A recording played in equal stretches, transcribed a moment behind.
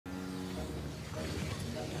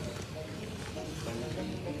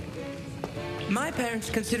My parents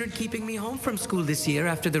considered keeping me home from school this year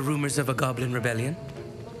after the rumors of a goblin rebellion.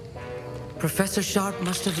 Professor Sharp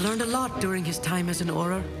must have learned a lot during his time as an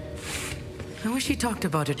Auror. I wish he talked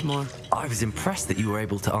about it more. I was impressed that you were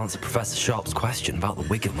able to answer Professor Sharp's question about the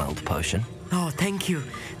Wiggenweld potion. Oh, thank you.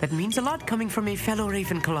 That means a lot coming from a fellow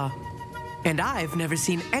Ravenclaw. And I've never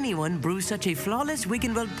seen anyone brew such a flawless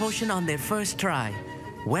Wiggenweld potion on their first try.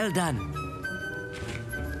 Well done.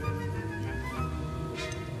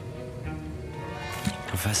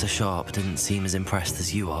 Professor Sharp didn't seem as impressed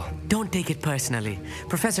as you are. Don't take it personally.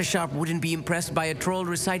 Professor Sharp wouldn't be impressed by a troll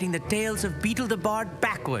reciting the tales of Beetle the Bard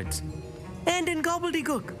backwards. And in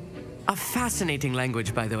gobbledygook. A fascinating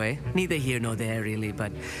language, by the way. Neither here nor there, really,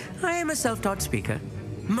 but I am a self-taught speaker.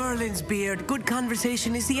 Merlin's beard, good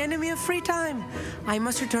conversation is the enemy of free time. I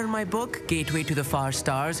must return my book, Gateway to the Far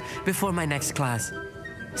Stars, before my next class.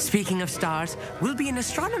 Speaking of stars, we'll be in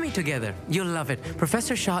astronomy together. You'll love it.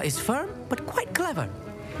 Professor Shaw is firm, but quite clever.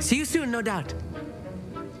 See you soon, no doubt.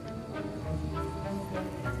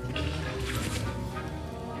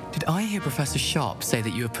 Did I hear Professor Sharp say that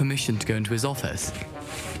you have permission to go into his office?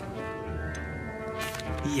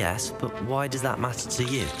 Yes, but why does that matter to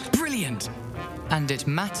you? Brilliant! And it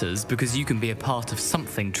matters because you can be a part of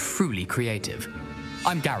something truly creative.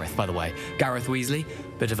 I'm Gareth, by the way. Gareth Weasley.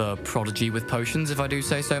 Bit of a prodigy with potions, if I do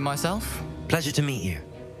say so myself. Pleasure to meet you.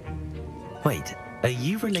 Wait, are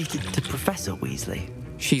you related to Professor Weasley?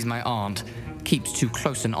 She's my aunt. Keeps too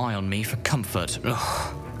close an eye on me for comfort.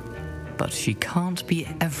 Ugh. But she can't be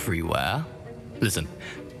everywhere. Listen,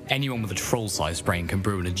 anyone with a troll-sized brain can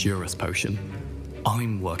brew an Edurus potion.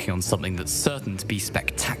 I'm working on something that's certain to be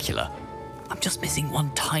spectacular. I'm just missing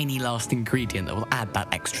one tiny last ingredient that will add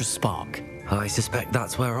that extra spark. I suspect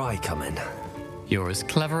that's where I come in. You're as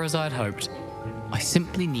clever as I'd hoped. I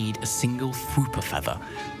simply need a single Fwooper feather.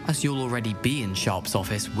 As you'll already be in Sharp's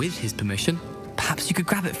office with his permission, perhaps you could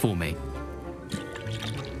grab it for me.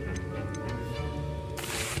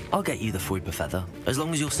 I'll get you the Fwooper feather, as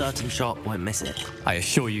long as you're certain Sharp won't miss it. I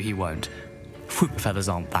assure you he won't. Fwooper feathers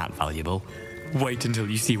aren't that valuable. Wait until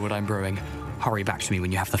you see what I'm brewing. Hurry back to me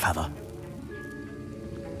when you have the feather.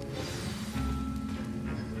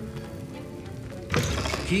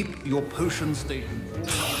 Keep your potion statement.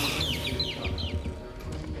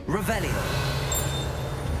 Revelio.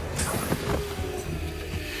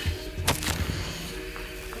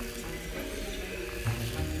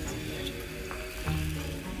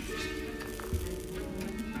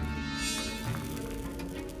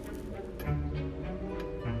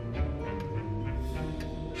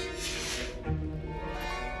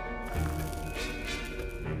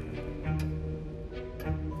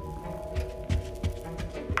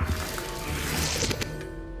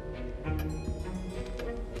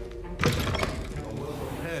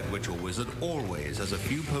 Wizard always has a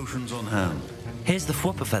few potions on hand. Here's the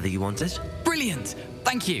Fwooper feather you wanted. Brilliant!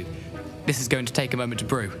 Thank you! This is going to take a moment to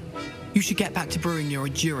brew. You should get back to brewing your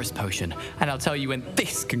Edurus potion, and I'll tell you when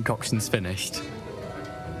this concoction's finished.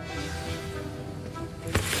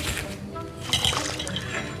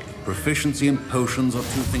 Proficiency in potions are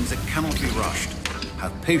two things that cannot be rushed.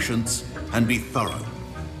 Have patience and be thorough.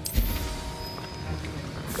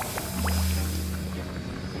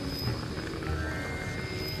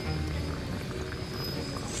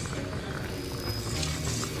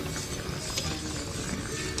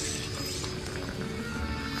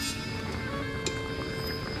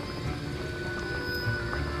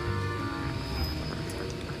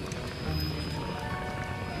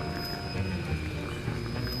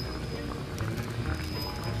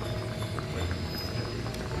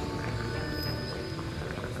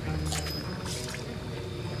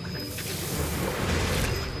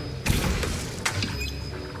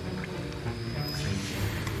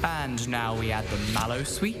 And now we add the mallow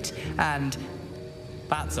sweet, and...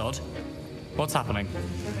 That's odd. What's happening?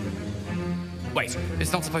 Wait,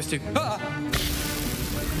 it's not supposed to... Ah!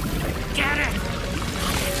 Get it!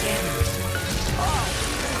 Oh!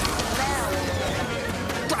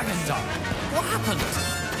 Dragon's what happened?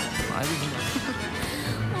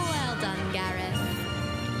 Well done, Gareth.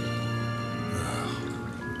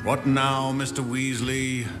 What now, Mr.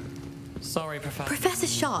 Weasley? Sorry, Professor. Professor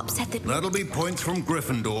Sharp said that... That'll be points from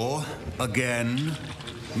Gryffindor. Again.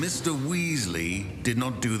 Mr. Weasley did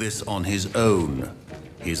not do this on his own.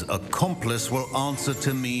 His accomplice will answer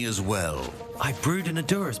to me as well. I brewed an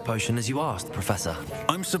Edurus potion as you asked, Professor.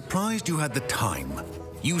 I'm surprised you had the time.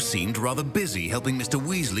 You seemed rather busy helping Mr.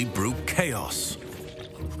 Weasley brew chaos.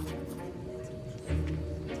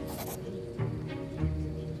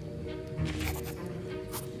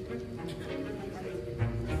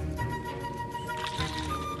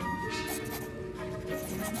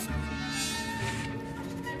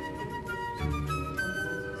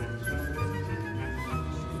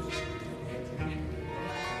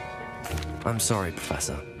 I'm sorry,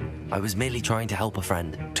 Professor. I was merely trying to help a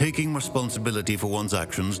friend. Taking responsibility for one's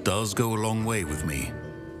actions does go a long way with me.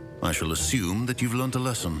 I shall assume that you've learnt a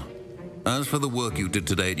lesson. As for the work you did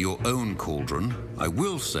today at your own cauldron, I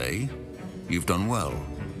will say you've done well.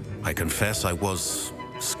 I confess I was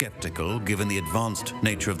skeptical, given the advanced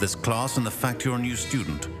nature of this class and the fact you're a new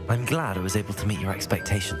student. I'm glad I was able to meet your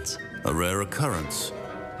expectations. A rare occurrence.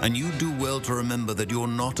 And you do well to remember that you're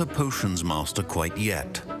not a potions master quite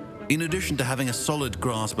yet. In addition to having a solid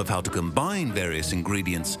grasp of how to combine various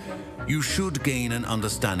ingredients, you should gain an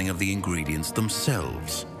understanding of the ingredients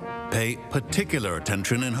themselves. Pay particular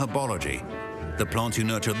attention in herbology. The plants you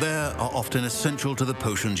nurture there are often essential to the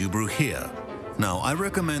potions you brew here. Now, I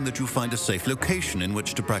recommend that you find a safe location in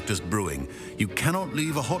which to practice brewing. You cannot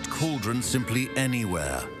leave a hot cauldron simply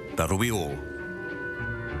anywhere. That'll be all.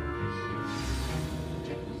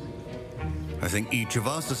 I think each of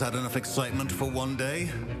us has had enough excitement for one day.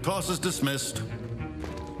 Class is dismissed.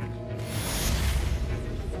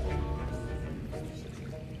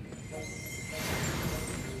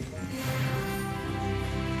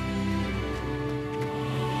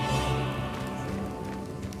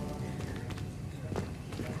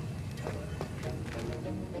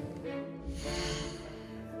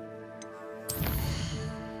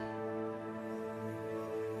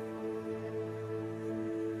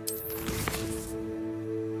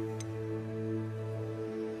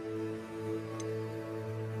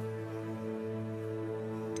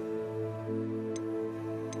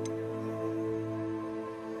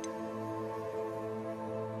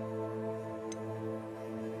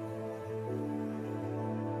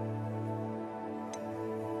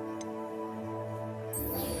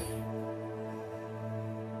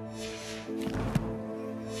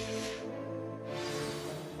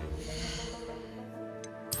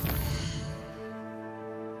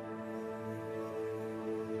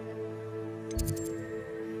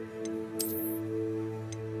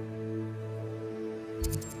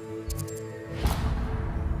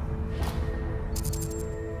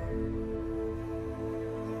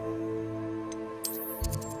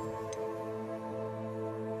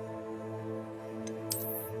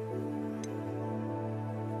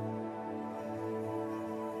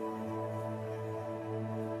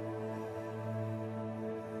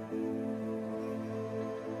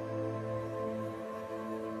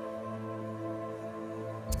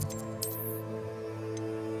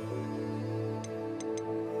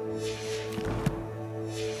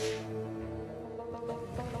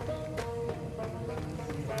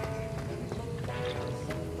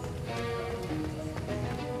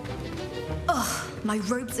 My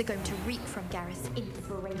robes are going to reek from Gareth's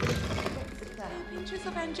inspiration. Pictures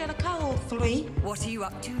of Angelica, hopefully. What are you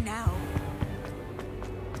up to now?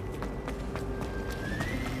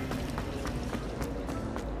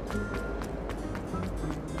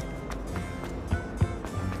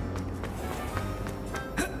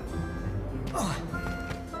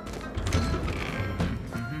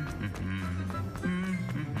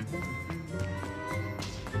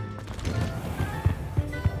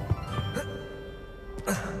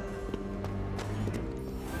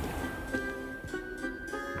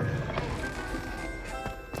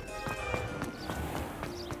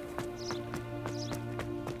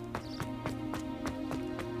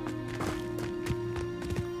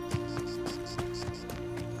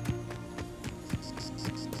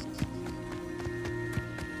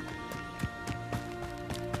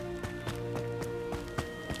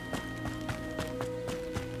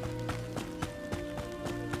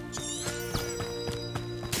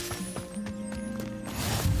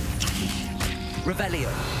 Revelio.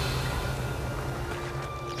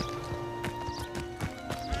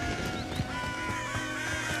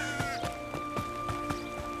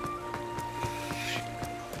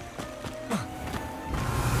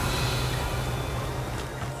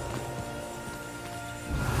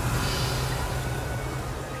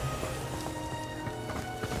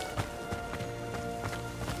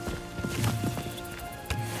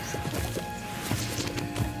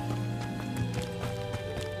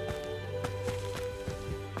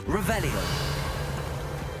 Revelio.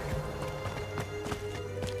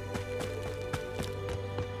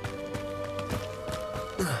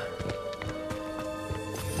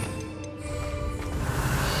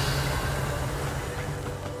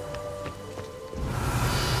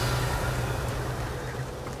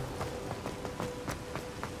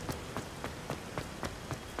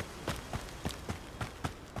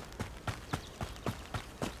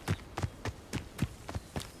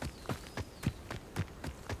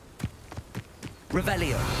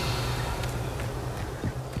 Revelio.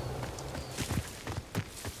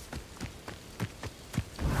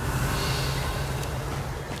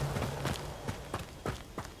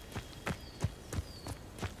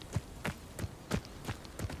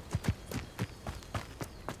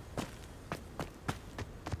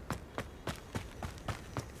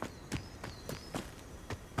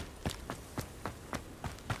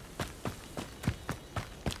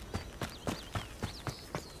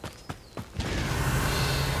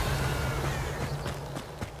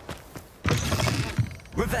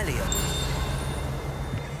 Revelio.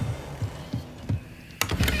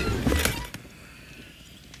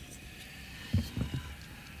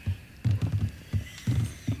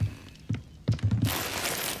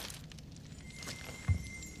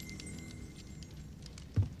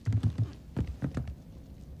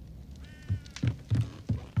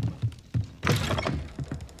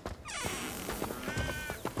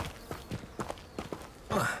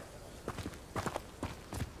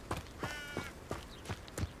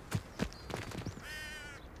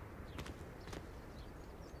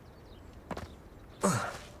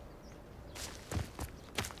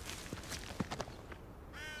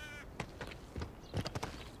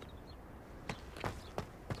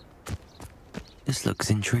 This looks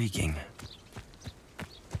intriguing.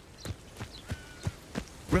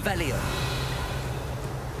 Revelio.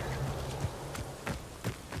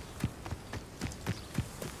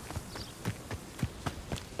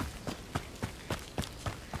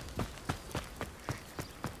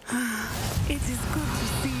 It is good to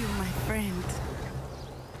see you, my friend.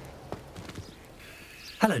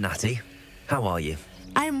 Hello, Natty. How are you?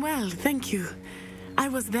 I'm well, thank you. I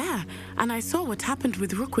was there, and I saw what happened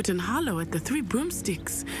with Rookwood and Harlow at the Three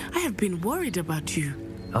Broomsticks. I have been worried about you.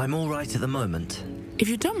 I'm all right at the moment. If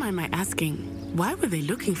you don't mind my asking, why were they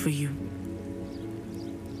looking for you?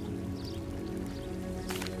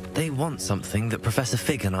 They want something that Professor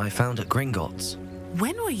Fig and I found at Gringotts.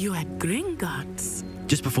 When were you at Gringotts?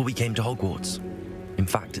 Just before we came to Hogwarts. In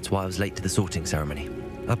fact, it's why I was late to the sorting ceremony.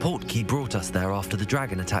 A portkey brought us there after the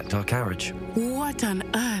dragon attacked our carriage. What on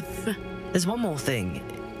earth? There's one more thing.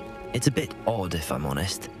 It's a bit odd, if I'm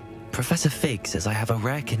honest. Professor Fig says I have a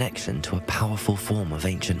rare connection to a powerful form of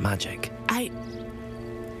ancient magic.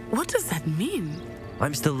 What does that mean?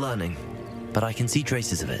 I'm still learning, but I can see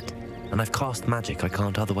traces of it, and I've cast magic I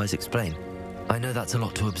can't otherwise explain. I know that's a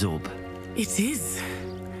lot to absorb. It is.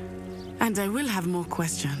 And I will have more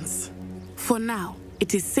questions. For now,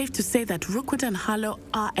 it is safe to say that Rookwood and Harlow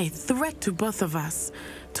are a threat to both of us,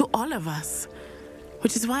 to all of us.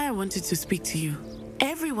 Which is why I wanted to speak to you.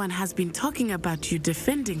 Everyone has been talking about you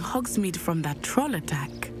defending Hogsmeade from that troll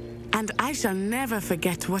attack. And I shall never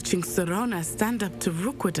forget watching Serona stand up to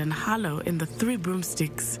Rookwood and Harlow in the Three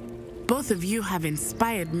Broomsticks. Both of you have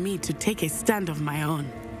inspired me to take a stand of my own.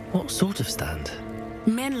 What sort of stand?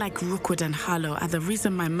 Men like Rookwood and Harlow are the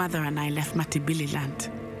reason my mother and I left Matabeleland.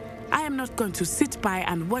 I am not going to sit by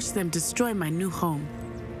and watch them destroy my new home.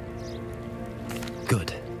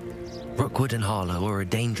 Good. Rookwood and Harlow are a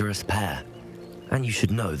dangerous pair. And you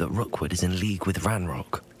should know that Rookwood is in league with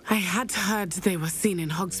Ranrock. I had heard they were seen in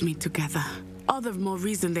Hogsmeade together. All the more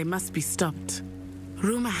reason they must be stopped.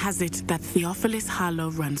 Rumor has it that Theophilus Harlow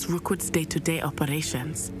runs Rookwood's day-to-day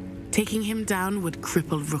operations. Taking him down would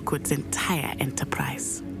cripple Rookwood's entire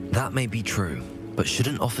enterprise. That may be true, but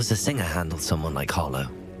shouldn't Officer Singer handle someone like Harlow?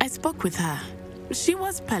 I spoke with her. She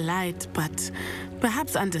was polite, but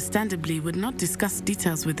perhaps understandably would not discuss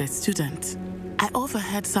details with a student. I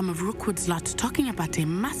overheard some of Rookwood's lot talking about a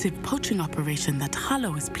massive poaching operation that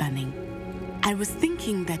Harlow is planning. I was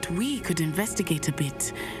thinking that we could investigate a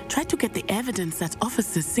bit, try to get the evidence that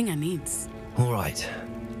Officer Singer needs. All right,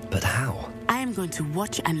 but how? I am going to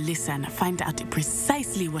watch and listen, find out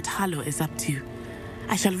precisely what Harlow is up to.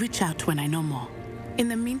 I shall reach out when I know more. In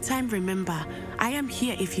the meantime, remember, I am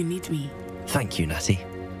here if you need me. Thank you, Natty.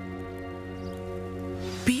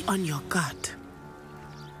 Be on your guard.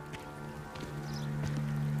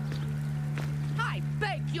 I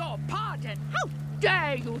beg your pardon. How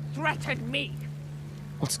dare you threaten me?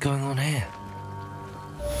 What's going on here?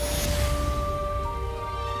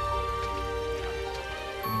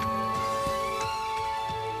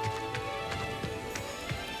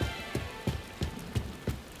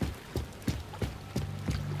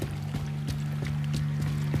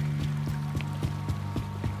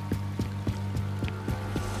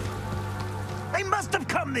 They must have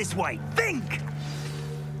come this way. Think!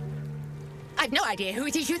 I've no idea who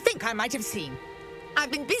it is you think I might have seen.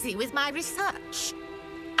 I've been busy with my research.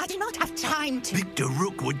 I do not have time to... Victor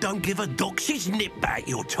Rookwood don't give a doxy's nip back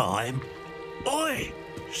your time. Oi!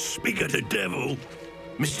 Speak of the devil.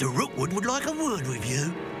 Mr. Rookwood would like a word with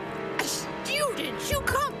you. A student? You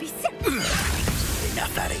can't be serious.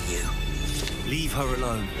 Enough out of you. Leave her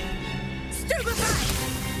alone. Stupefy!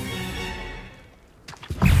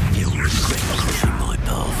 You'll regret crossing my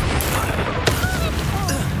path.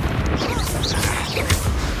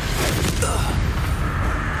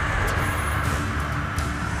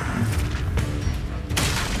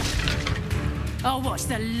 I'll watch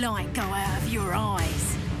the light go out of your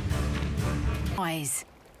eyes. Eyes.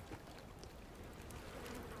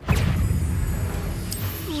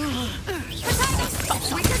 Protect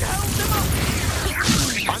We can hold them up!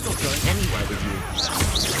 I'm not going anywhere with you.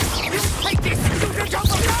 You take this! You don't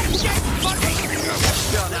want that! Get money!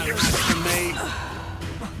 Done out for me.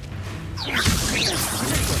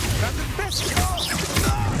 That's the best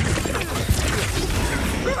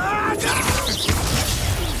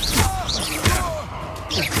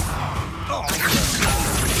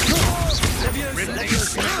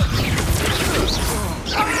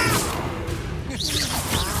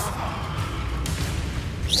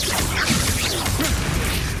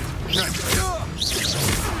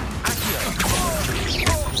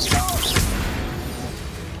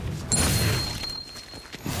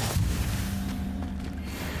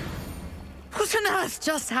What on earth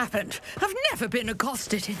just happened? I've never been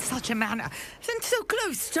accosted in such a manner, and so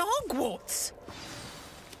close to Hogwarts.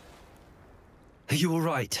 Are you all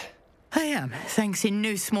right? I am, thanks in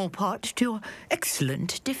no small part to your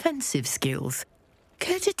excellent defensive skills.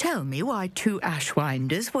 Care to tell me why 2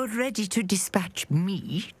 Ashwinders were ready to dispatch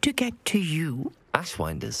me to get to you?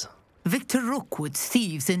 Ashwinders? Victor Rookwood's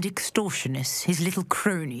thieves and extortionists, his little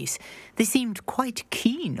cronies. They seemed quite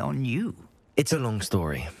keen on you. It's a long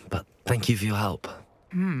story, but thank you for your help.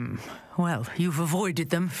 Well, you've avoided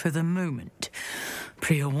them for the moment.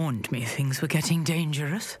 Priya warned me things were getting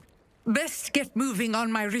dangerous. Best get moving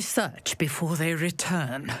on my research before they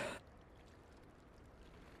return.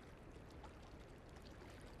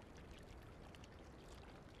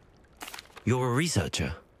 You're a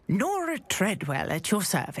researcher? Nora Treadwell at your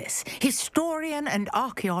service, historian and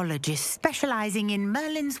archaeologist specializing in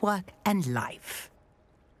Merlin's work and life.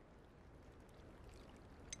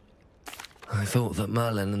 I thought that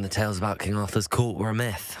Merlin and the tales about King Arthur's court were a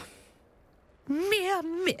myth. Mere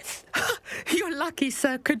myth. You're lucky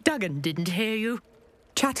Sir Cadogan didn't hear you.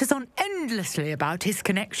 Chatters on endlessly about his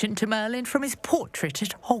connection to Merlin from his portrait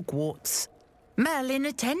at Hogwarts. Merlin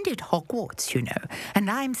attended Hogwarts, you know, and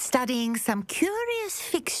I'm studying some curious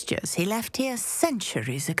fixtures he left here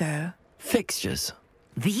centuries ago. Fixtures?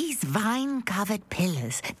 These vine-covered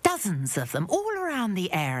pillars, dozens of them all around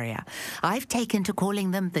the area. I've taken to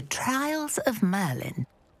calling them the Trials of Merlin.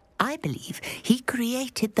 I believe he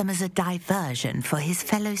created them as a diversion for his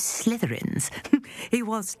fellow Slytherins. He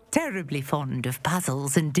was terribly fond of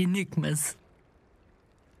puzzles and enigmas.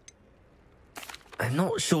 I'm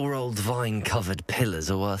not sure old vine-covered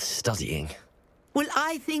pillars are worth studying. Well,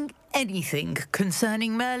 I think anything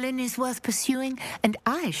concerning Merlin is worth pursuing, and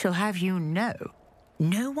I shall have you know.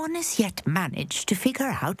 No one has yet managed to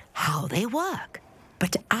figure out how they work.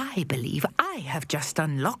 But I believe I have just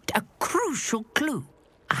unlocked a crucial clue.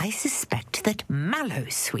 I suspect that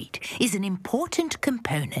Mallowsweet is an important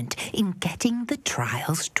component in getting the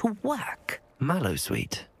trials to work.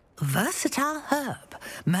 Mallowsweet? Versatile herb.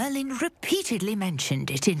 Merlin repeatedly mentioned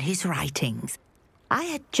it in his writings. I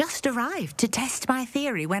had just arrived to test my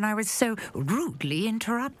theory when I was so rudely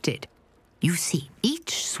interrupted. You see,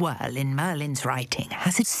 each swirl in Merlin's writing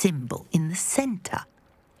has a symbol in the centre.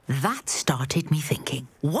 That started me thinking,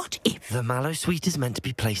 what if... The Mallowsweet is meant to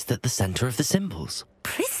be placed at the centre of the symbols.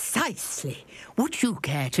 Precisely. Would you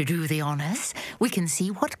care to do the honours? We can see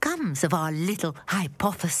what comes of our little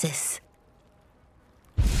hypothesis.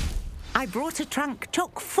 I brought a trunk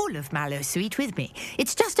chock full of Mallowsweet with me.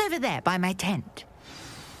 It's just over there by my tent.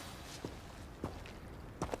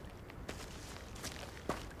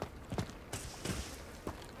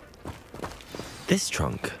 This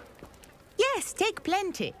trunk? Yes, take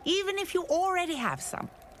plenty, even if you already have some.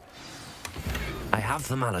 I have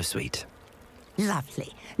the Mallowsweet.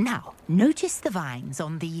 Lovely. Now, notice the vines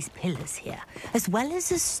on these pillars here, as well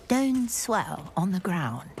as a stone swell on the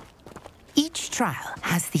ground. Each trial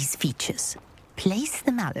has these features. Place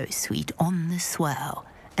the Mallowsweet on the swirl,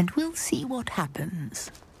 and we'll see what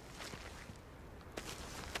happens.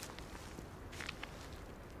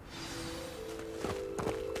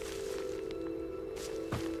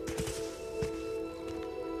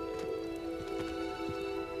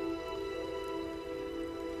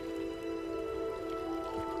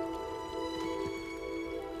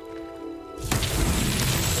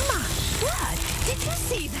 Did you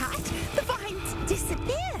see that? The vines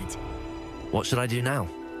disappeared. What should I do now?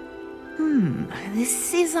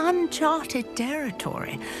 This is uncharted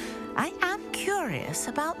territory. I am curious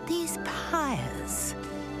about these pyres.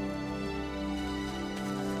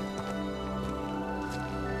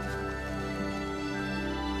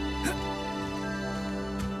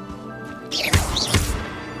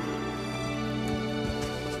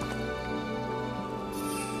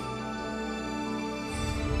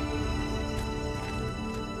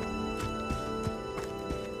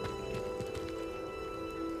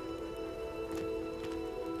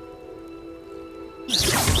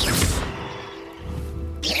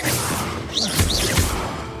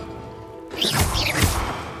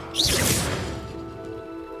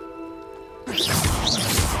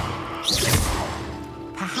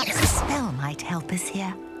 might help us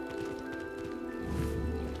here.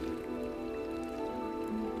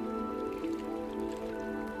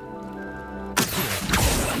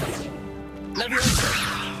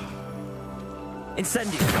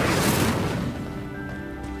 Incendio!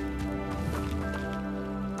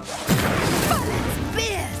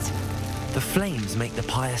 The flames make the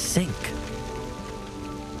pyre sink.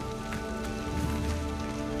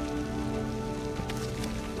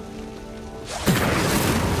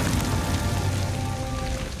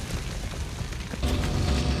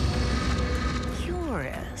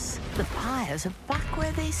 Curious. The pyres are back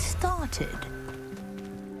where they started.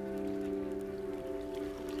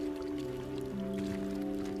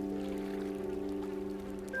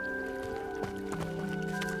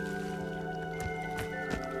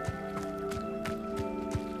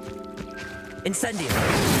 Incendio!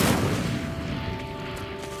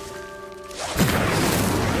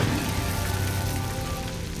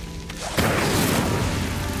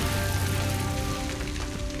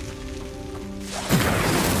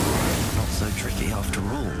 Not so tricky after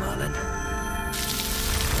all, Merlin.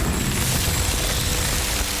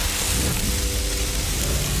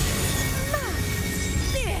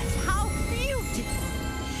 This, how beautiful!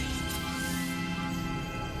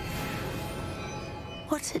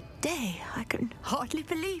 What a day. I can hardly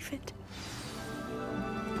believe it.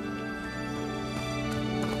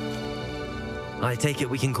 I take it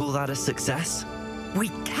we can call that a success? We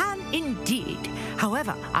can indeed.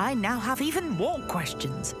 However, I now have even more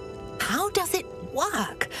questions. How does it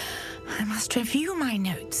work? I must review my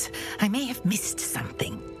notes. I may have missed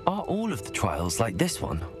something. Are all of the trials like this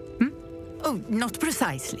one? Oh, not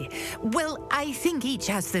precisely. Well, I think each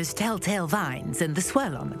has those telltale vines and the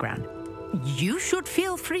swirl on the ground. You should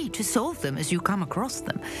feel free to solve them as you come across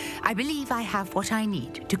them. I believe I have what I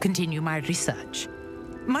need to continue my research.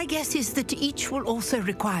 My guess is that each will also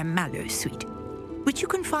require mallow sweet, which you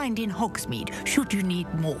can find in Hogsmeade should you need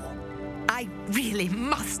more. I really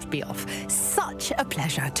must be off. Such a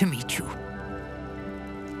pleasure to meet you.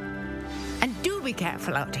 And do be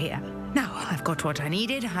careful out here. Now I've got what I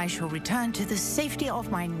needed, I shall return to the safety of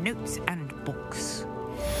my notes and books.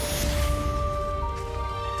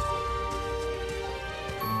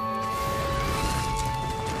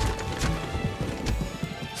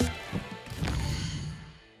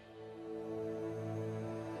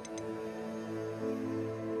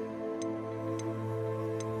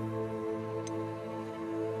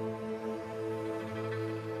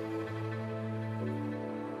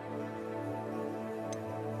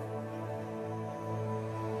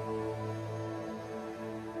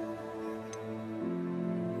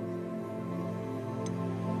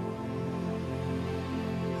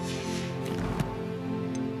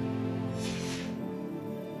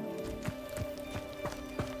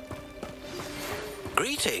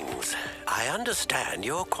 Greetings. I understand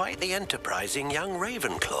you're quite the enterprising young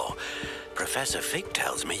Ravenclaw. Professor Fig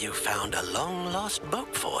tells me you found a long-lost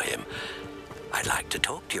book for him. I'd like to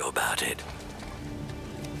talk to you about it.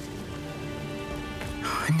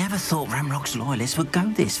 I never thought Ramrock's loyalists would go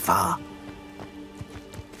this far.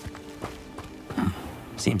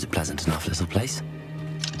 Seems a pleasant enough little place.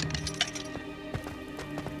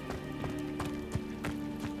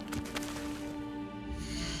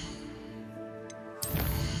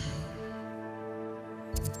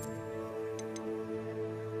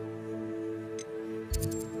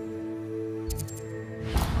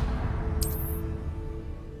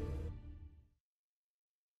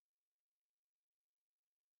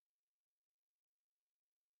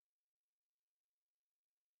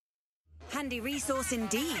 Handy resource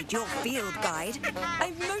indeed, your field guide.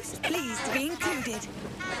 I'm most pleased to be included.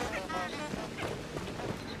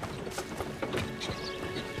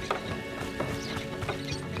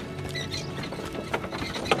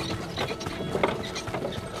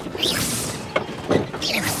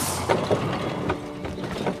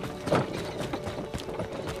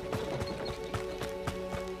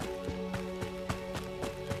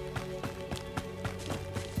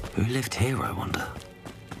 Who lived here, I wonder?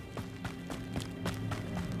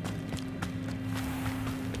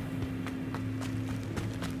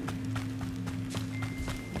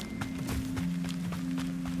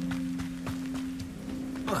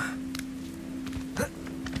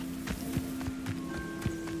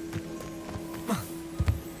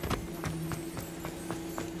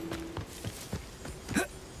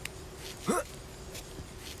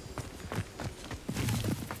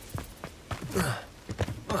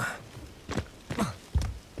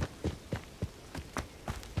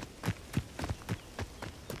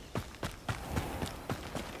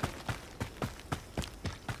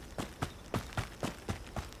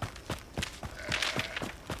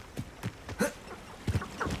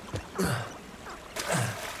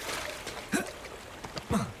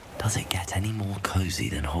 cozy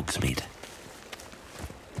than Hogsmeade.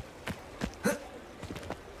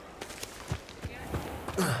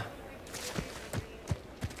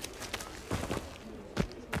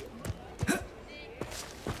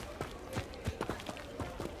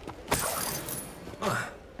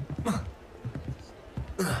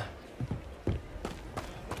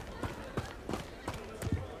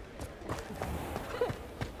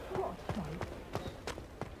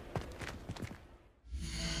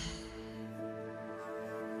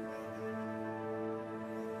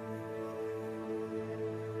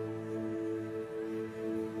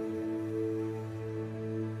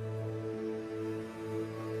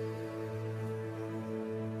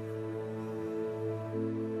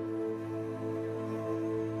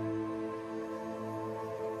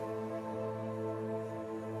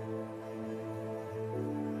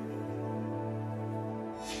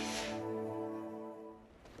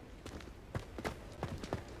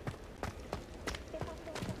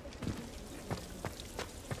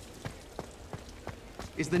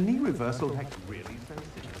 Is the knee reversal hex really so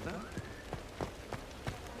sinister?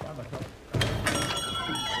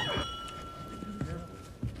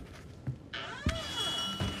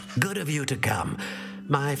 Good of you to come.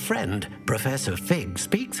 My friend, Professor Fig,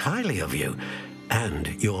 speaks highly of you and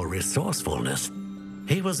your resourcefulness.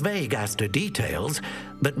 He was vague as to details,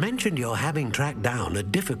 but mentioned your having tracked down a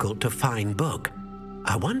difficult-to-find book.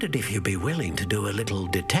 I wondered if you'd be willing to do a little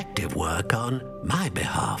detective work on my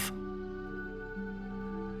behalf.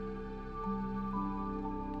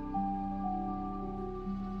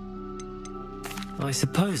 I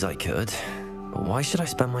suppose I could, but why should I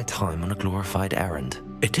spend my time on a glorified errand?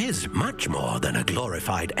 It is much more than a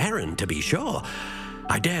glorified errand, to be sure.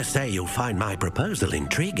 I dare say you'll find my proposal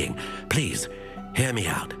intriguing. Please, hear me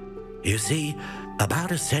out. You see,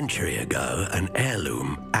 about a century ago, an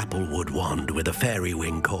heirloom applewood wand with a fairy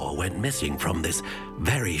wing core went missing from this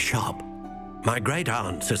very shop. My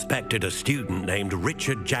great-aunt suspected a student named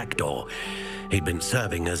Richard Jackdaw. He'd been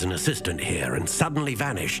serving as an assistant here and suddenly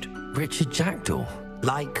vanished. Richard Jackdaw?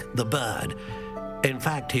 Like the bird. In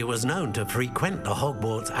fact, he was known to frequent the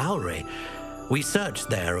Hogwarts Owlery. We searched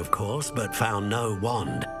there, of course, but found no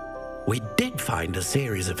wand. We did find a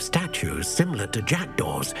series of statues similar to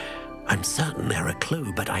Jackdaw's. I'm certain they're a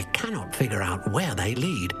clue, but I cannot figure out where they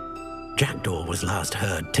lead. Jackdaw was last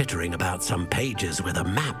heard tittering about some pages with a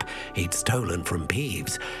map he'd stolen from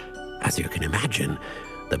Peeves. As you can imagine,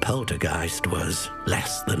 the poltergeist was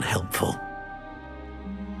less than helpful.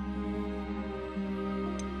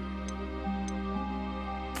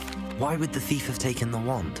 Why would the thief have taken the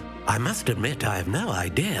wand? I must admit I have no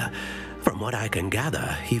idea. From what I can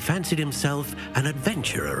gather, he fancied himself an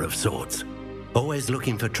adventurer of sorts. Always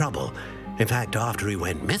looking for trouble. In fact, after he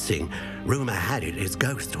went missing, rumor had it his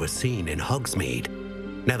ghost was seen in Hogsmeade.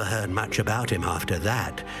 Never heard much about him after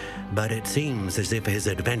that, but it seems as if his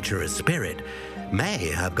adventurous spirit may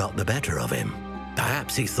have got the better of him.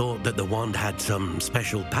 Perhaps he thought that the wand had some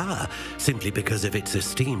special power simply because of its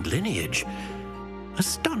esteemed lineage.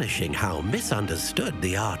 Astonishing how misunderstood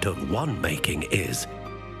the art of wand-making is.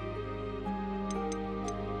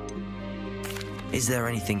 Is there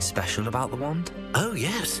anything special about the wand? Oh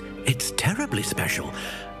yes, it's terribly special.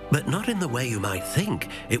 But not in the way you might think.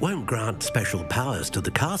 It won't grant special powers to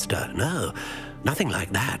the caster, no. Nothing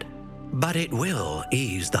like that. But it will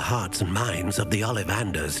ease the hearts and minds of the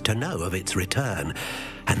Ollivanders to know of its return.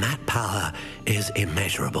 And that power is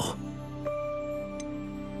immeasurable.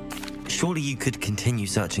 Surely you could continue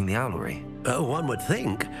searching the Owlery. Oh, one would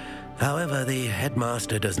think. However, the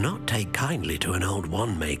headmaster does not take kindly to an old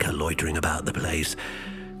wand-maker loitering about the place.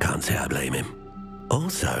 Can't say I blame him.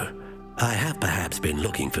 Also, I have perhaps been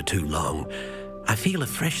looking for too long. I feel a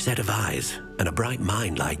fresh set of eyes, and a bright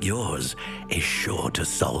mind like yours is sure to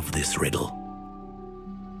solve this riddle.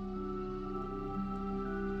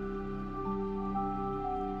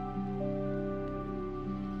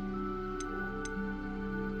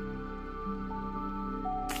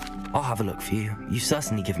 I'll have a look for you. You've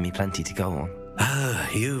certainly given me plenty to go on. Ah,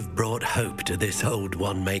 you've brought hope to this old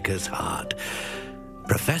wand-maker's heart.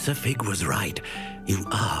 Professor Fig was right. You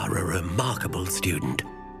are a remarkable student.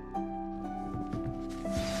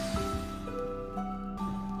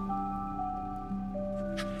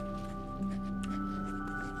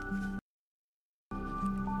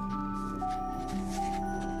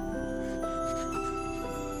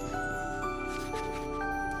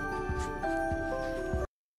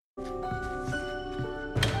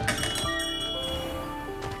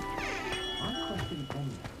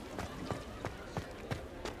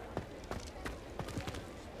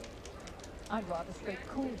 I'd rather scrape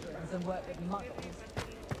cauldrons than work with muggles.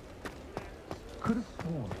 Could have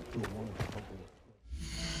sworn you were one of the Hogwarts.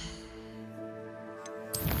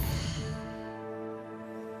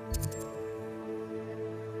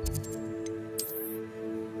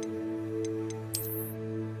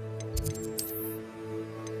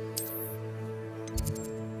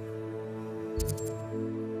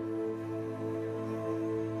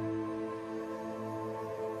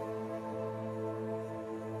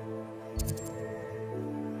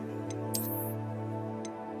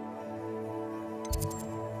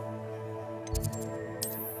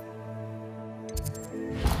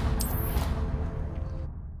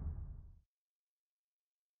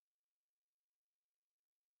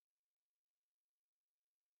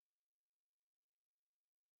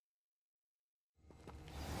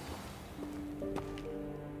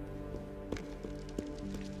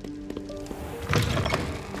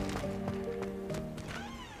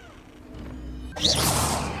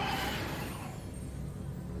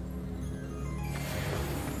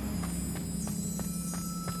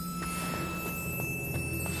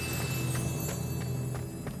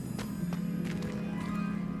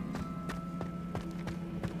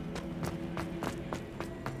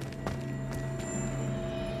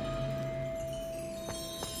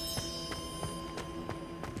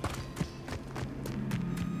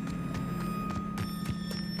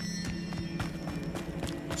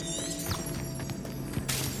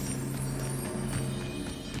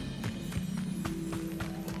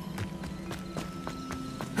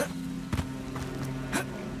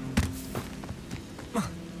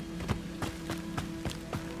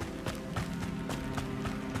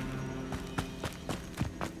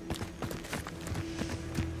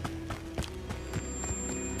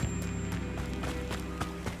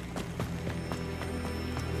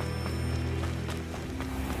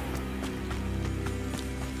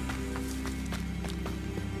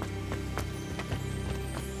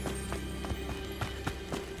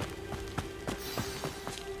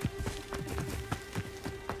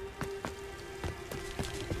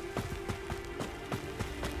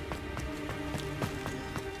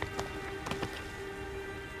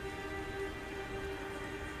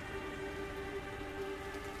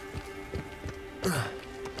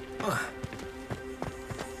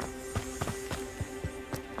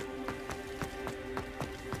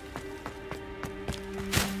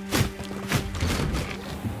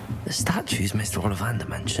 The statues Mr. Ollivander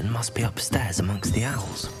mentioned must be upstairs amongst the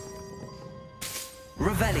owls.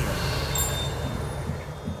 Revelio.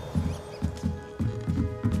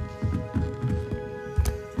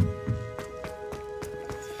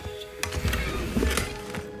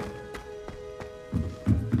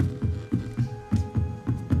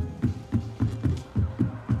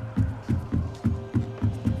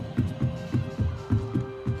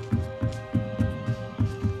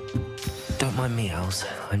 Don't mind me, owls.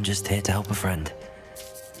 I'm just here to help a friend.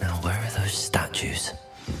 Now, where are those statues?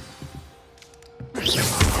 Those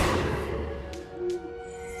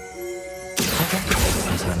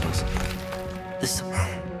handles. This...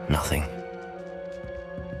 nothing.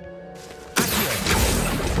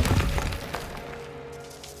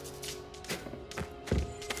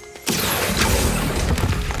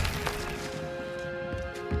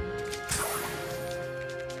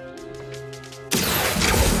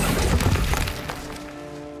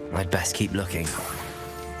 I'd best keep looking.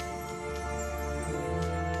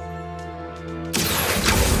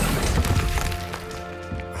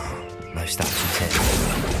 No statues here.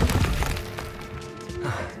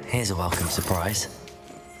 Here's a welcome surprise.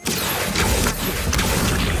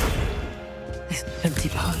 These empty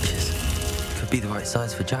pouches. Could be the right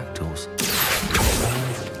size for jackdaws.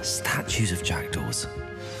 Statues of jackdaws.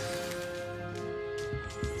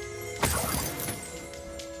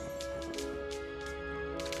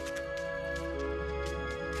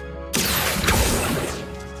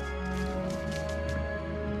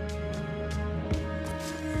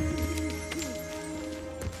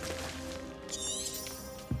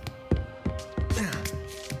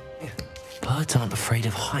 Birds aren't afraid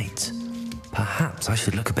of heights. Perhaps I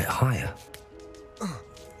should look a bit higher.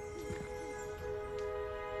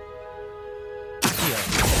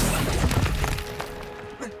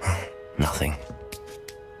 Nothing.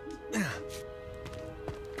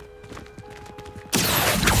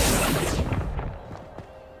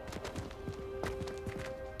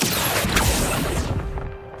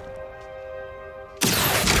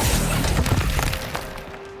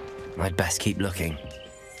 I'd best keep looking.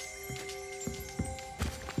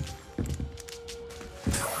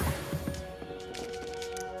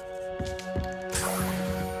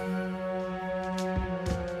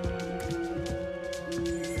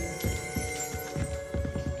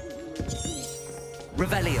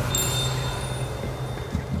 Revelio.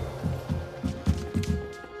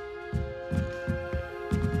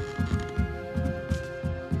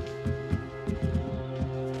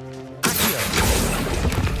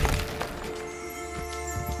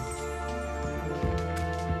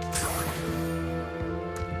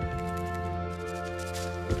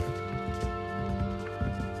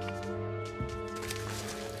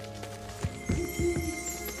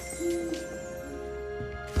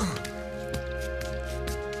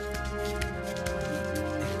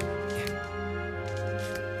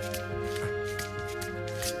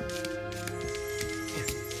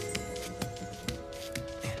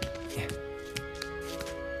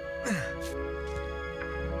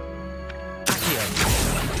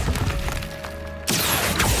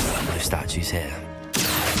 Statues here.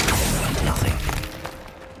 Nothing.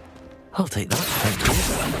 I'll take that, thank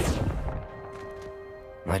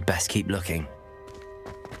you. I'd best keep looking.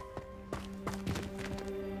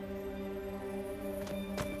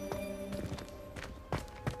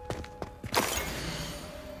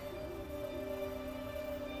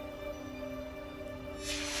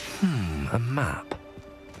 A map.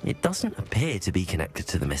 It doesn't appear to be connected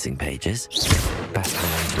to the missing pages. Best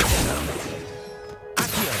hang on to it for now.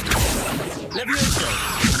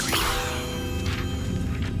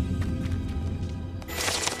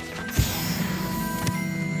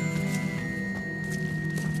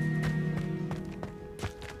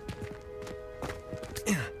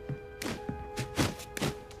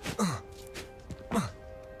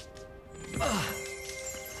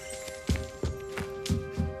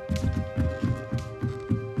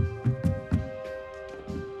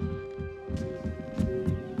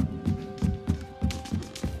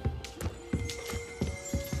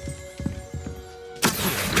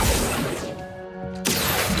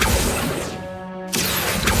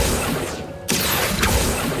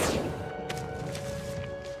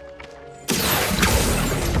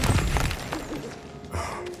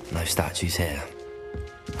 No statues here.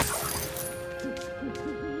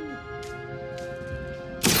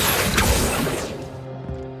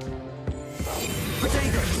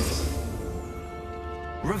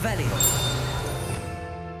 Revelio.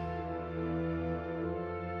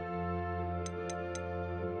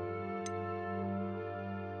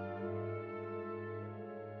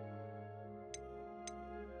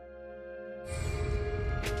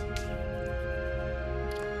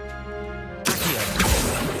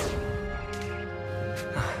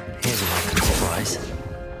 Here's a welcome surprise.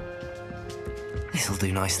 This'll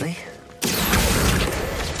do nicely.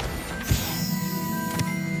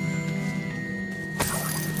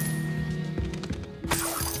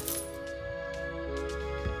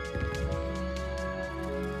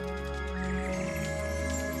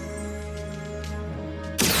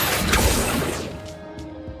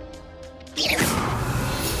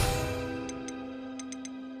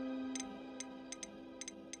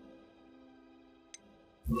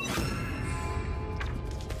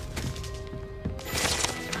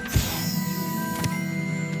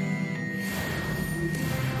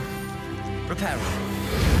 Repairing.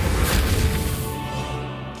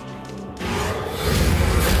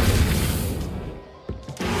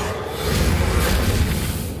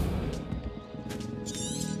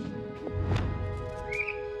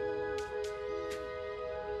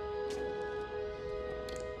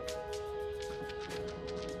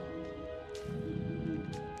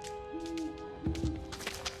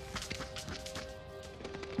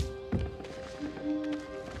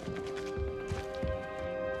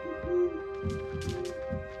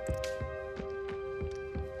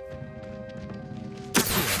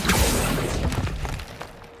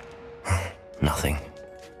 Nothing.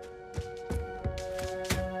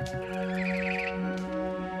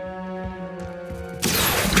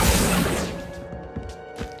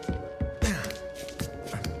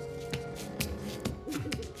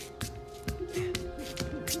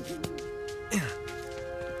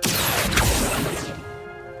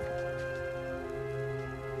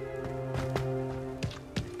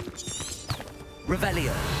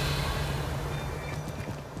 Revelio.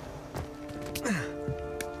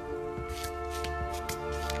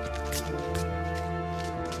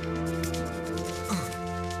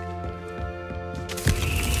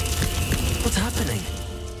 What's happening?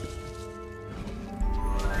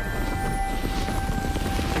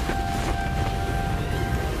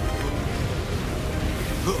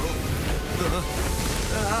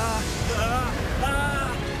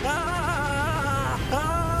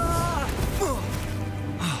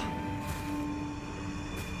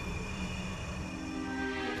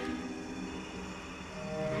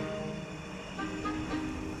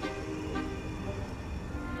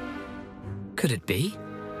 Could it be?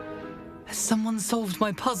 Has someone solved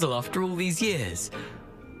my puzzle after all these years?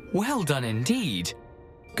 Well done indeed.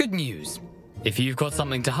 Good news. If you've got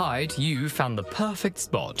something to hide, you found the perfect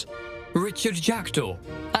spot. Richard Jackdaw,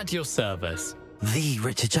 at your service. The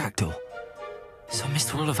Richard Jackdaw. So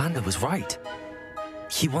Mr. Ollivander was right.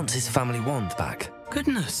 He wants his family wand back.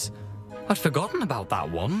 Goodness, I'd forgotten about that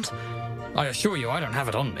wand. I assure you I don't have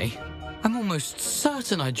it on me. I'm almost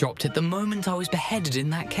certain I dropped it the moment I was beheaded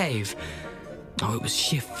in that cave. Oh, it was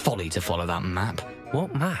sheer folly to follow that map.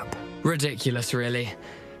 What map? Ridiculous, really.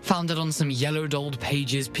 Found it on some yellowed old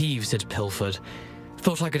pages Peeves had pilfered.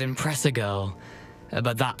 Thought I could impress a girl.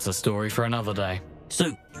 But that's a story for another day.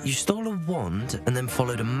 So, you stole a wand and then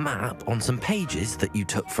followed a map on some pages that you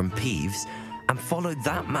took from Peeves and followed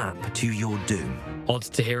that map to your doom. Odd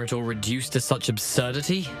to hear it all reduced to such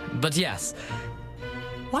absurdity, but yes.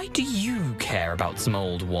 Why do you care about some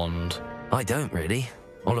old wand? I don't really.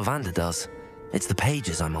 Ollivander does. It's the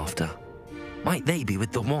pages I'm after. Might they be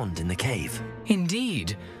with the wand in the cave?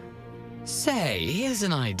 Indeed. Say, here's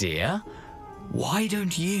an idea. Why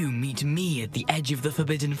don't you meet me at the edge of the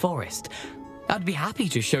Forbidden Forest? I'd be happy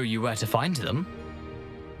to show you where to find them.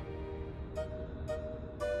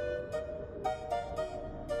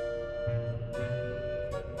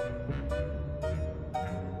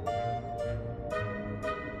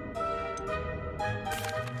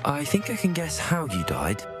 I think I can guess how you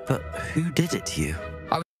died, but who did it to you?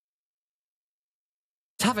 I was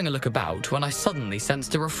having a look about when I suddenly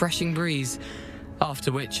sensed a refreshing breeze,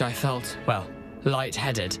 after which I felt, well,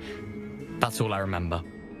 lightheaded. That's all I remember.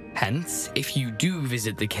 Hence, if you do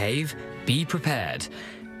visit the cave, be prepared.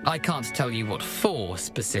 I can't tell you what for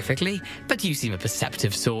specifically, but you seem a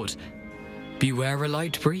perceptive sort. Beware a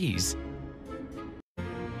light breeze.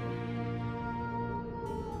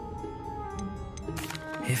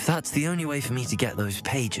 If that's the only way for me to get those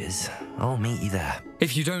pages, I'll meet you there.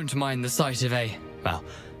 If you don't mind the sight of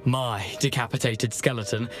my decapitated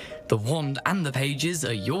skeleton, the wand and the pages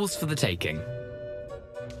are yours for the taking.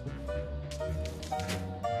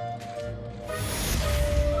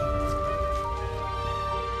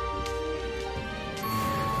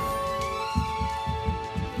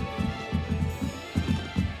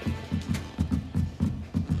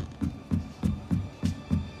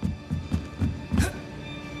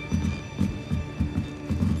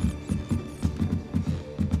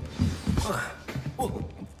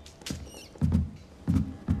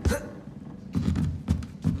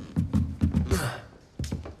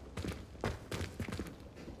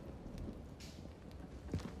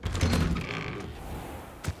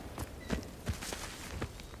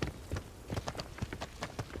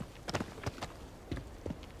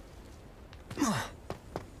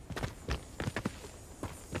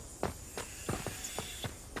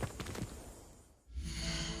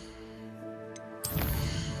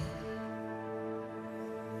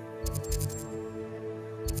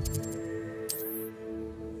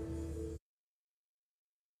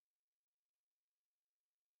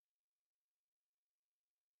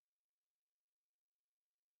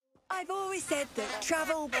 I've always said that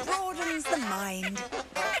travel broadens the mind.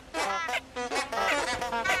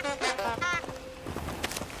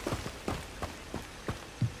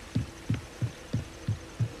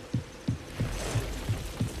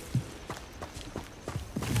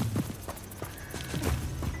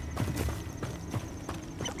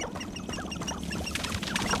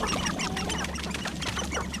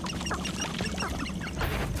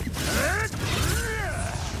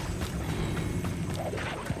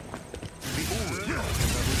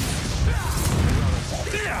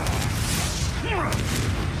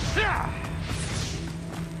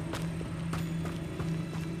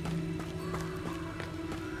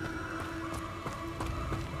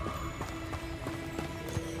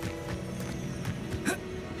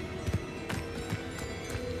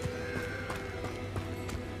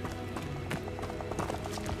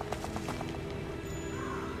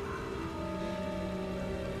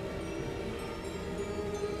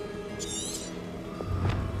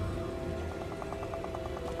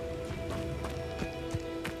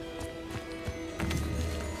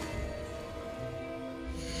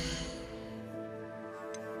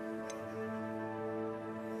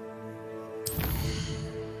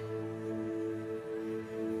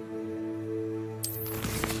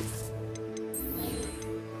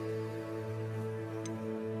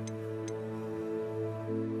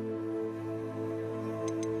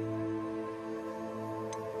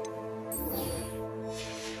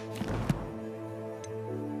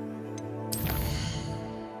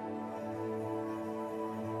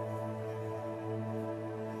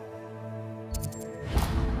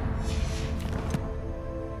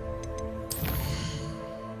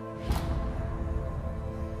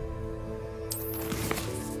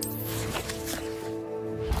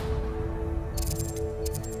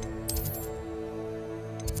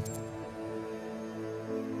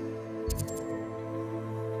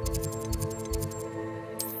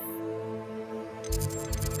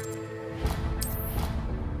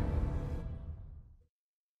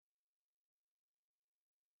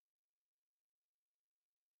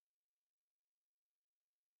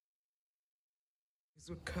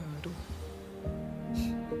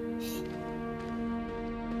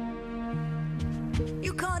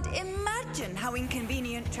 You can't imagine how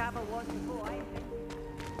inconvenient travel was before I...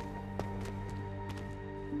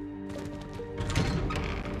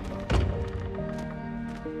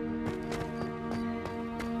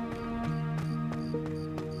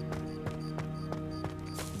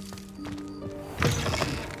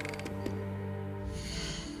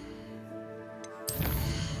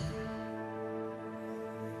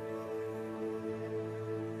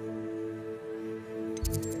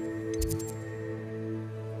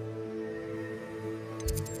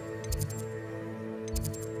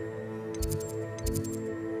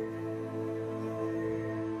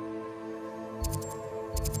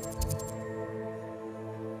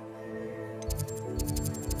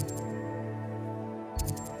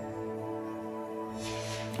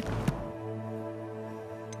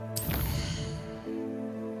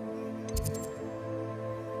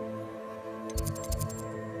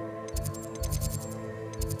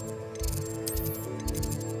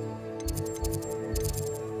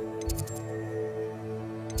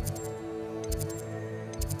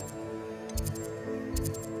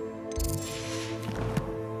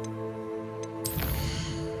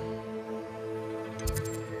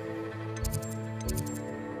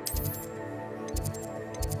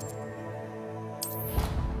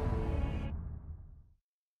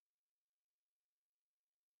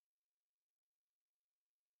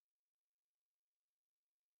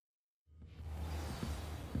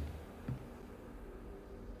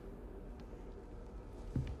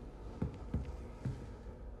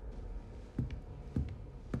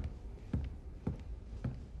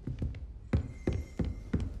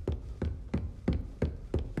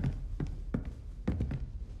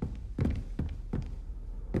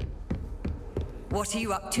 What are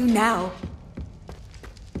you up to now?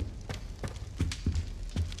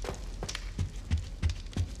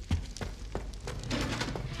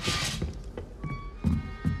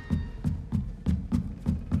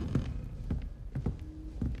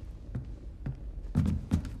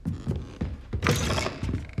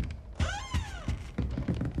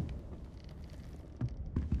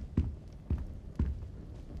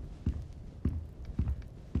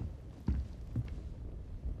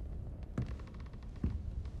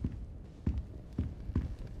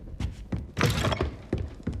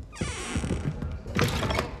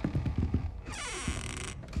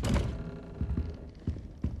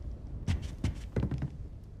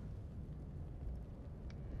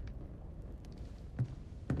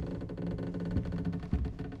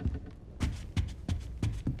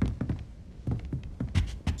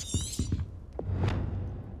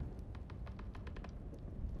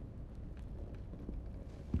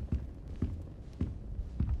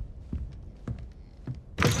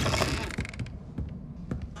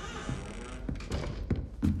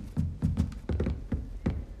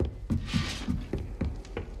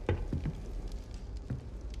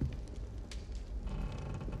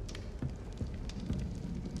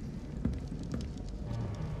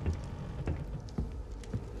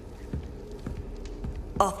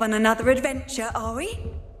 Off on another adventure, are we?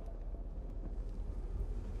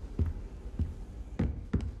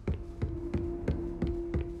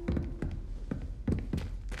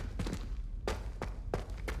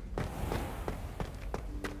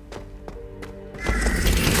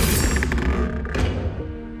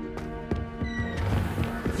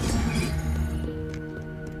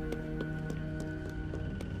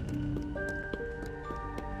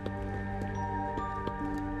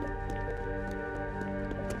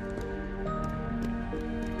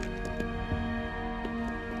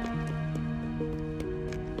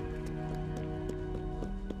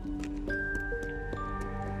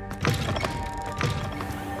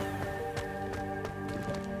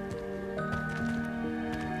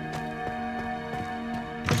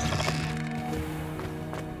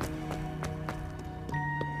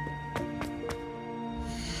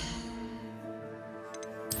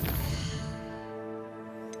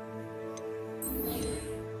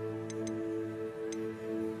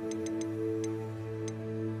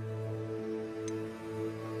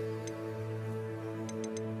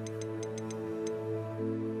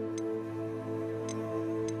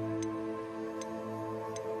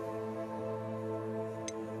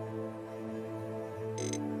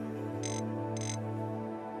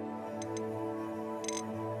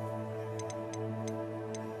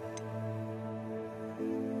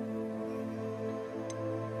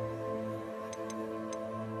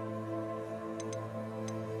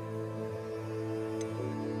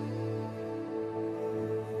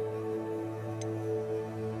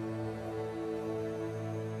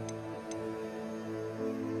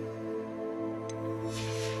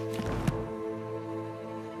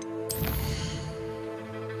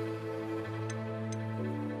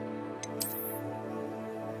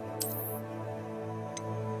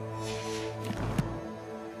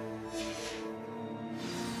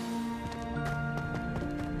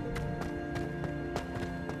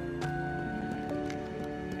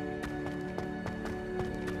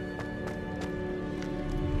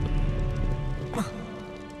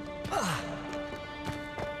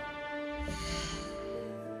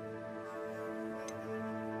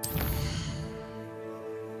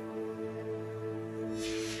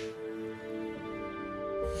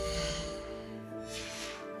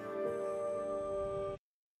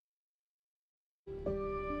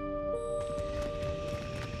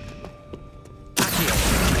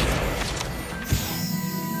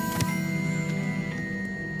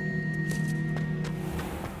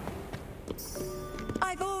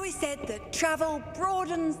 I've always said that travel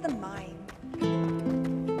broadens the mind.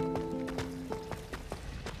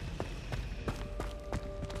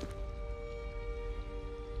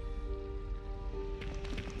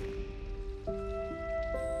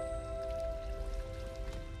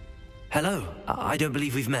 Hello, I don't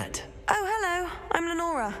believe we've met. Oh, hello. I'm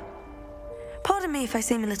Lenora. Pardon me if I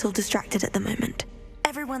seem a little distracted at the moment.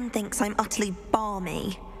 Everyone thinks I'm utterly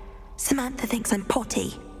balmy. Samantha thinks I'm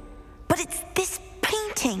potty. But it's this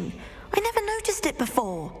painting. I never noticed it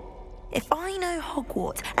before. If I know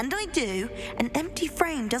Hogwarts, and I do, an empty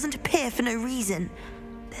frame doesn't appear for no reason.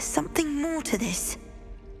 There's something more to this.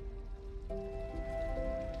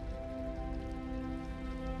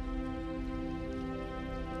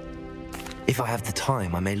 If I have the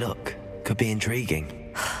time, I may look. Could be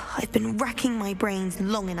intriguing. I've been racking my brains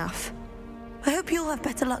long enough. I hope you'll have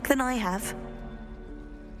better luck than I have.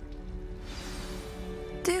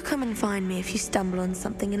 Do come and find me if you stumble on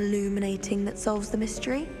something illuminating that solves the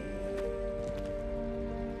mystery.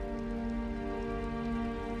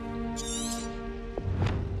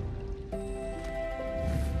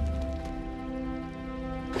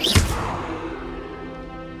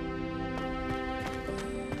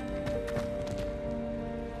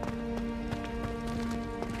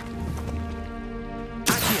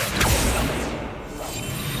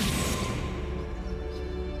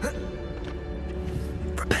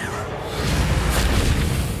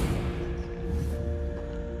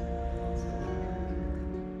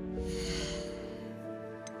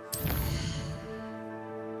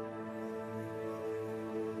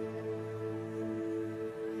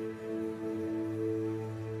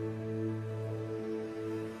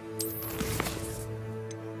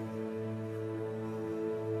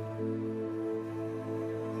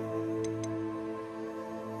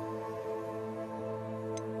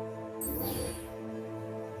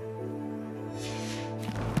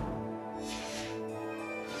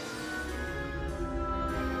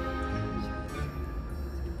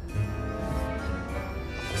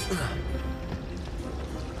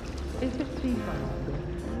 Is the tea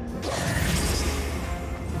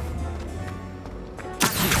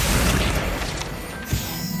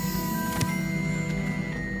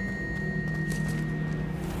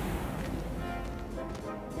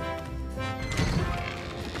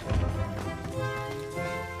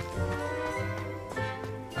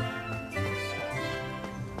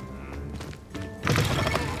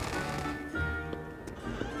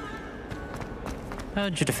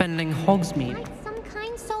Heard you're defending Hogsmeade. Might some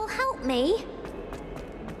kind soul help me?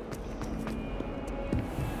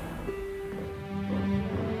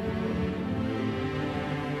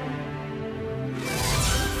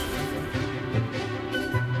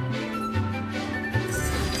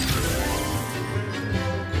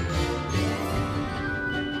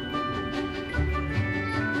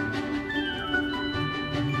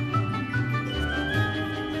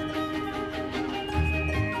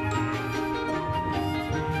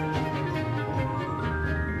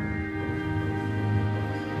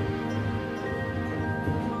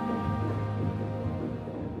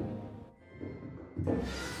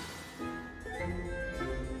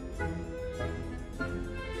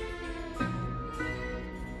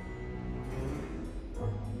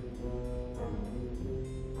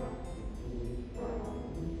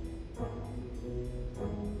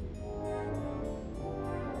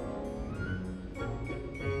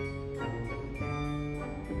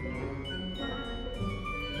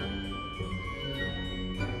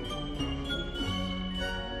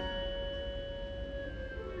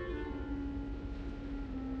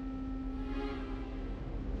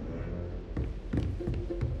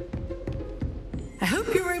 I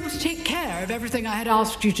hope you were able to take care of everything I had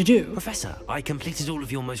asked you to do. Professor, I completed all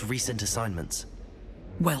of your most recent assignments.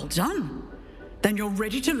 Well done. Then you're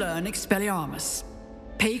ready to learn Expelliarmus.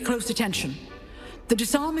 Pay close attention. The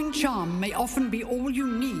disarming charm may often be all you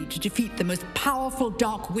need to defeat the most powerful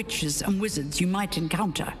dark witches and wizards you might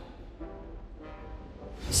encounter.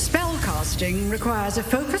 Spellcasting requires a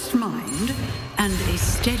focused mind and a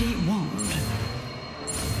steady wand.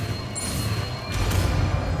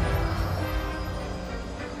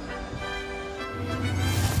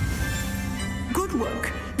 Good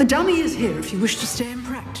work. The dummy is here if you wish to stay and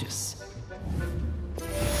practice.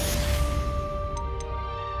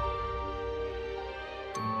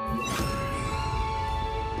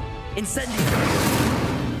 Incendio!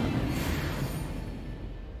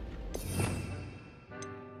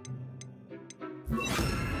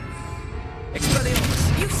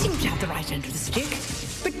 You seem to have the right end of the stick,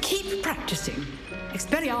 but keep practicing.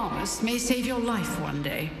 Expelliarmus may save your life one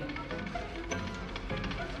day.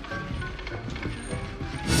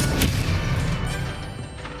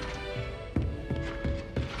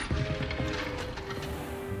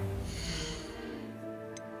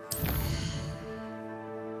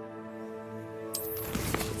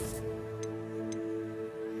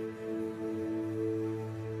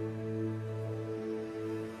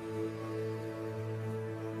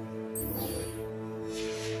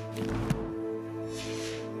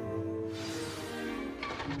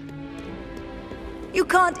 You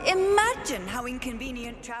can't imagine how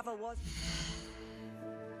inconvenient travel was.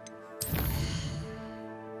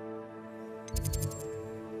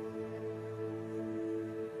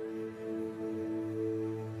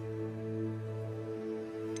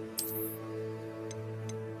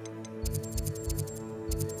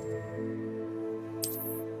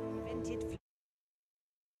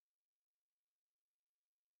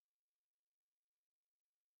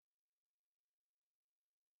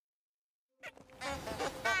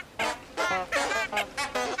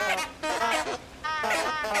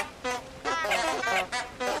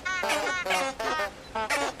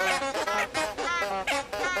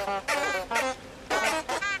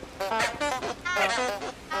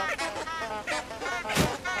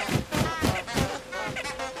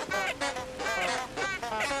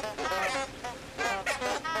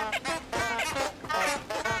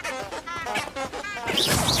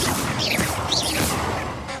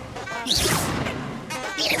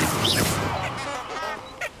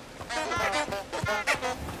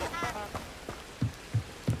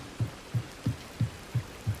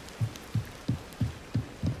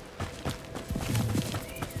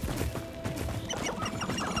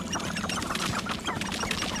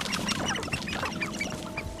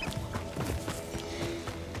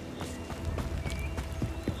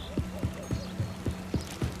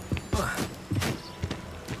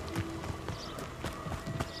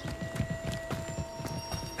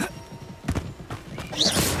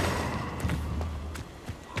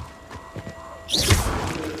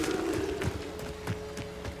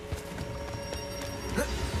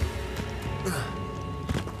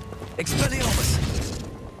 Expelliarmus!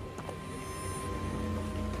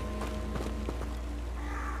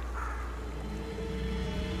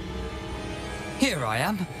 Here I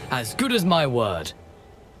am, as good as my word.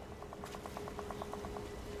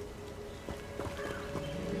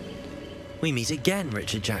 We meet again,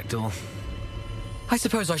 Richard Jackdaw. I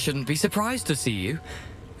suppose I shouldn't be surprised to see you.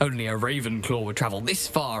 Only a Ravenclaw would travel this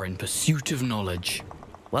far in pursuit of knowledge.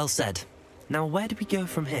 Well said. Now where do we go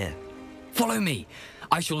from here? Follow me.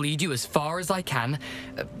 I shall lead you as far as I can,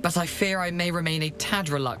 but I fear I may remain a tad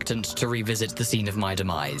reluctant to revisit the scene of my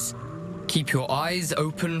demise. Keep your eyes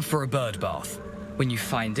open for a bird bath. When you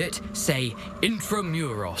find it, say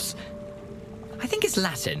intramuros. I think it's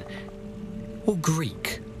Latin. Or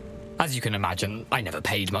Greek. As you can imagine, I never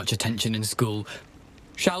paid much attention in school.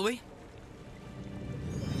 Shall we?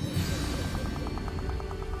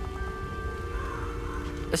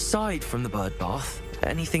 Aside from the bird bath,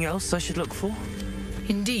 anything else I should look for?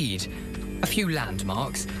 Indeed. A few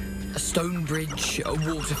landmarks, a stone bridge, a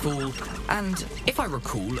waterfall, and, if I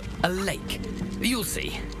recall, a lake. You'll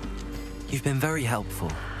see. You've been very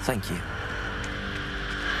helpful. Thank you.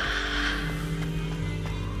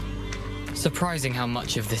 Surprising how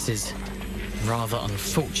much of this is, rather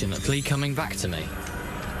unfortunately, coming back to me.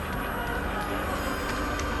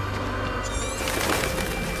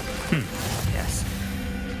 Yes.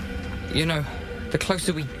 You know, the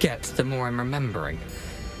closer we get, the more I'm remembering.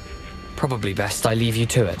 Probably best I leave you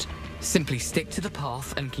to it. Simply stick to the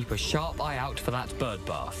path and keep a sharp eye out for that bird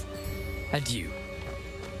bath. Adieu.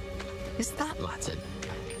 Is that Latin?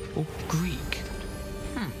 Or Greek?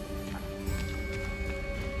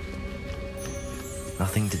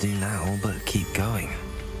 Nothing to do now but keep going.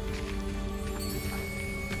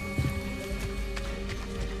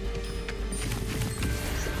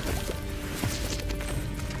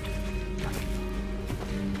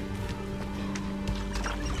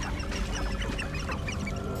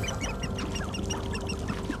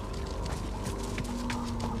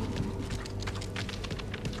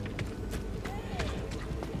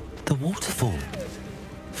 The waterfall.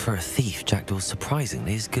 For a thief, Jackdaw's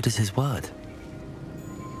surprisingly as good as his word.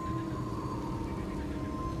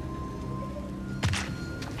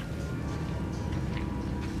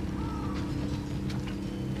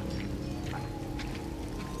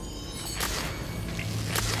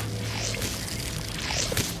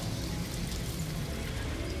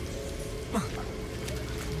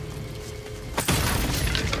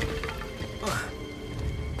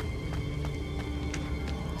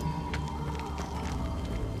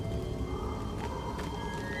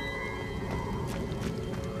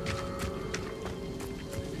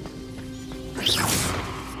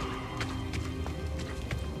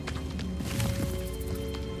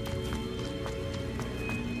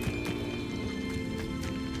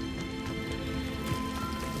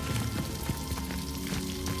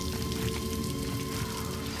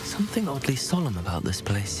 Something oddly solemn about this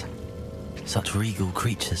place. Such regal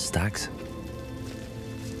creatures, stags.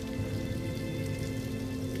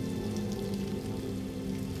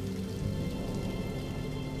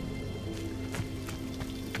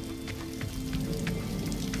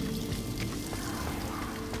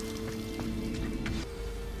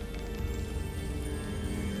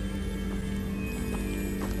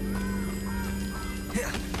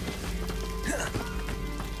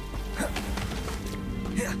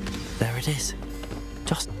 There it is.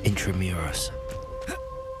 Just intramuros.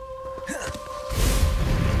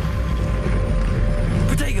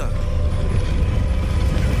 Potato!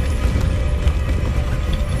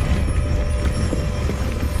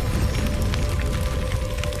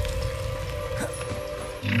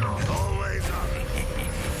 Always on.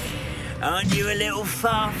 Aren't you a little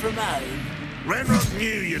far from home? Renrock knew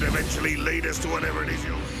you'd eventually lead us to whatever it is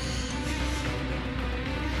you're...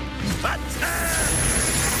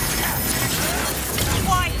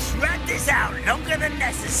 Why drag this out longer than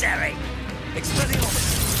necessary?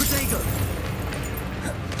 Expelliarmus! Potato!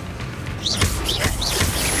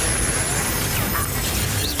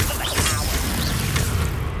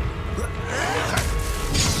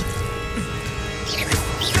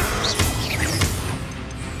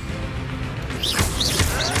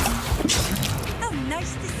 Oh,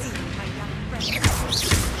 nice to see you, my young friend.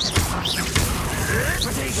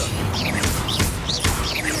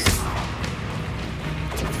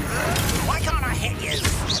 Why can't I hit you?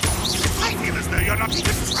 I feel as though you're not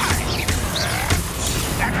even trying.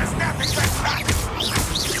 There is nothing but that.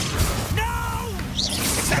 No!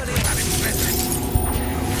 Exactly what I'm interested.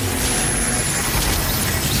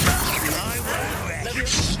 I will wreck you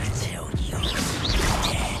until you're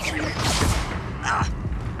dead.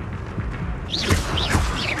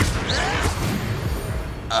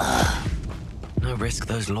 No risk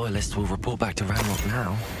those loyalists will report back to Ranrock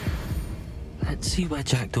now. Let's see where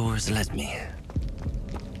Jackdaw has led me.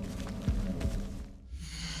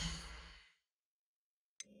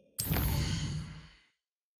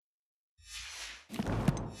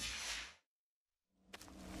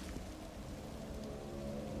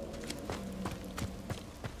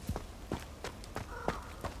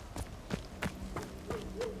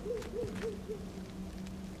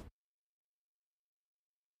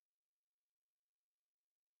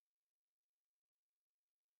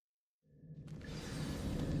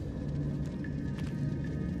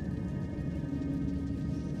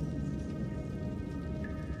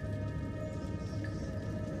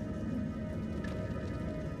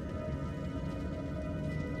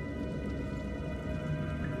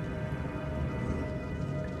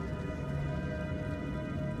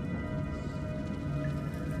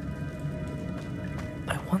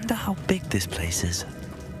 how big this place is.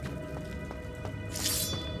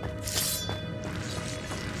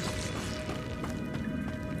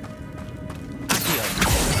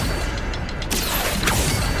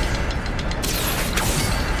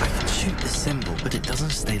 I can shoot the symbol, but it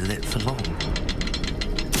doesn't stay lit for long.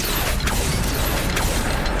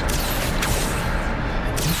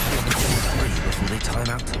 Before they time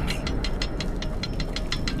out on me.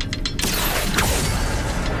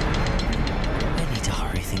 I need to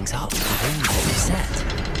hurry things up. The room will be set.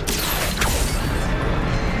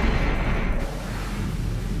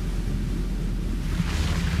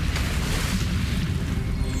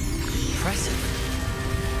 Impressive.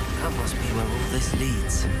 That must be where all this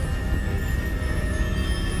leads.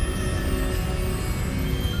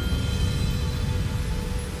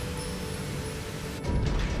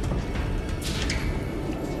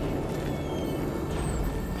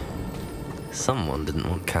 Someone didn't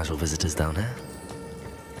want casual visitors down here.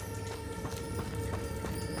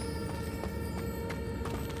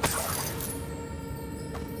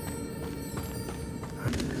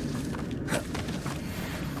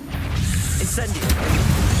 Incendio!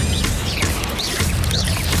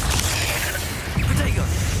 Protego!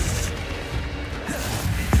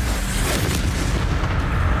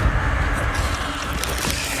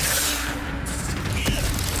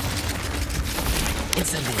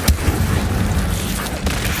 Incendio!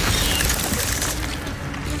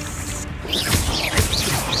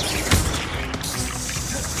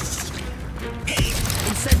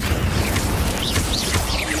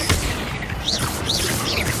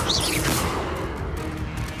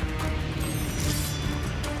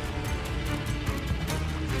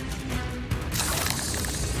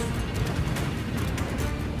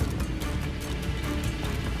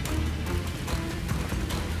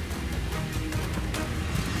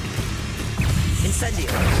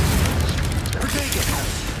 Incendio! Protego!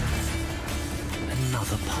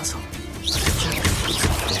 Another puzzle.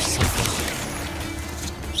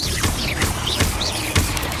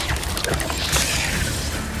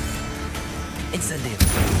 Incendio!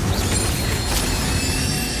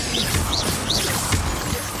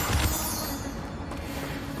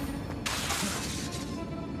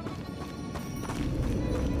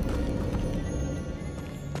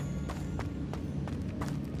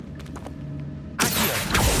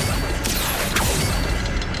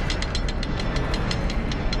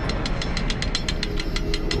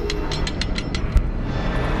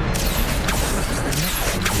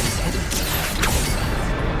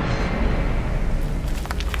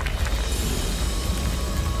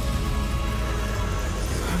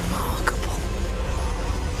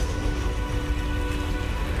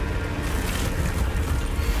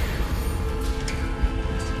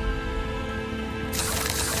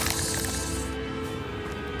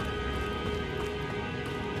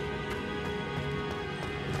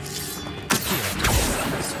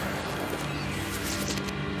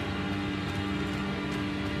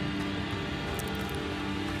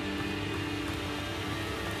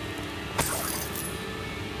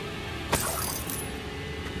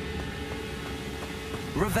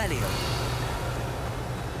 Revelio.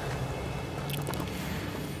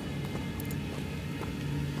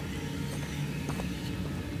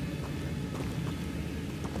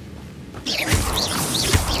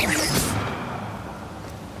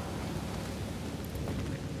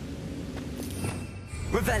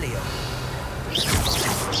 Revelio.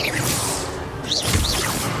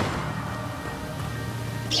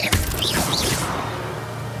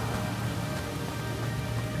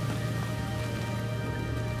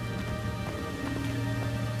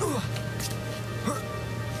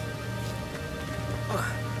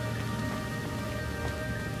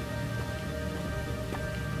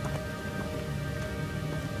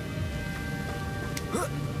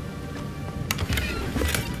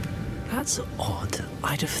 That's odd.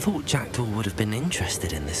 I'd have thought Jackdaw would have been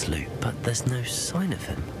interested in this loot, but there's no sign of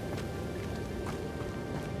him.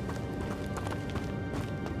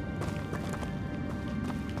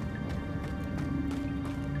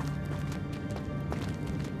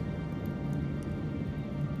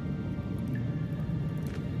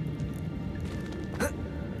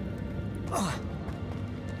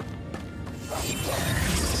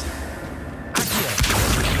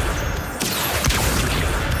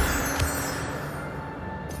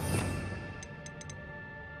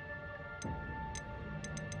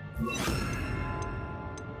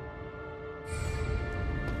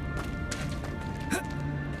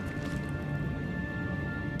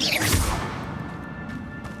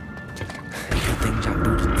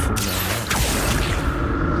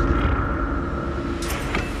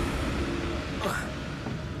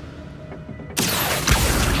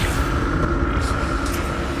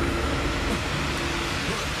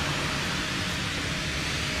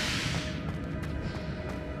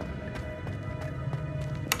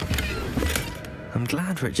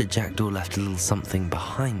 glad Richard Jackdaw left a little something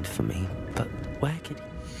behind for me, but where could he...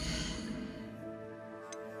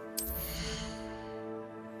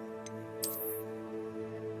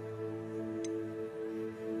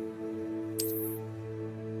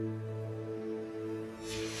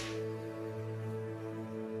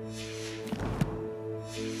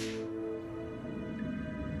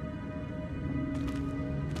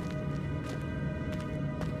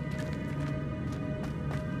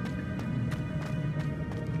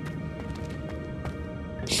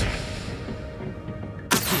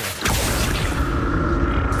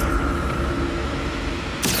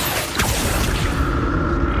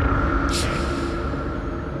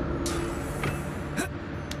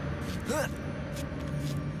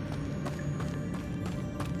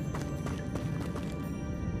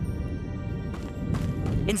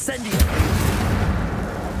 Incendio!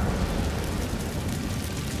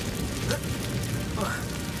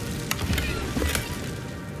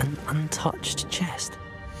 An untouched chest.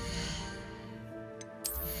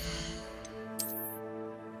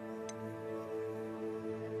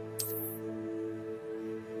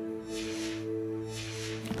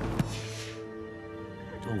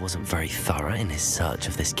 Jackdaw wasn't very thorough in his search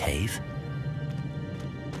of this cave.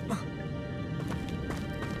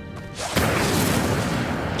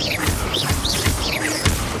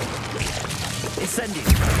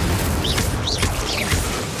 Incendio!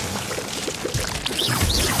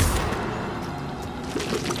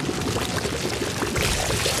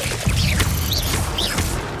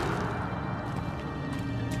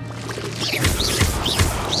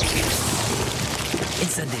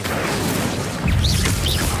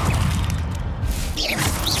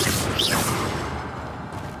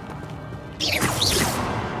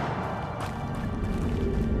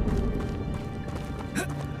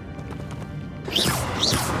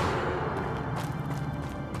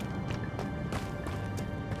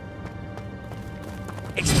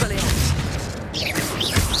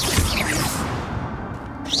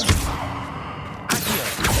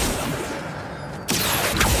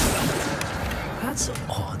 That's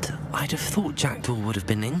odd. I'd have thought Jackdaw would have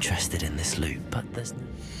been interested in this loot, but there's no...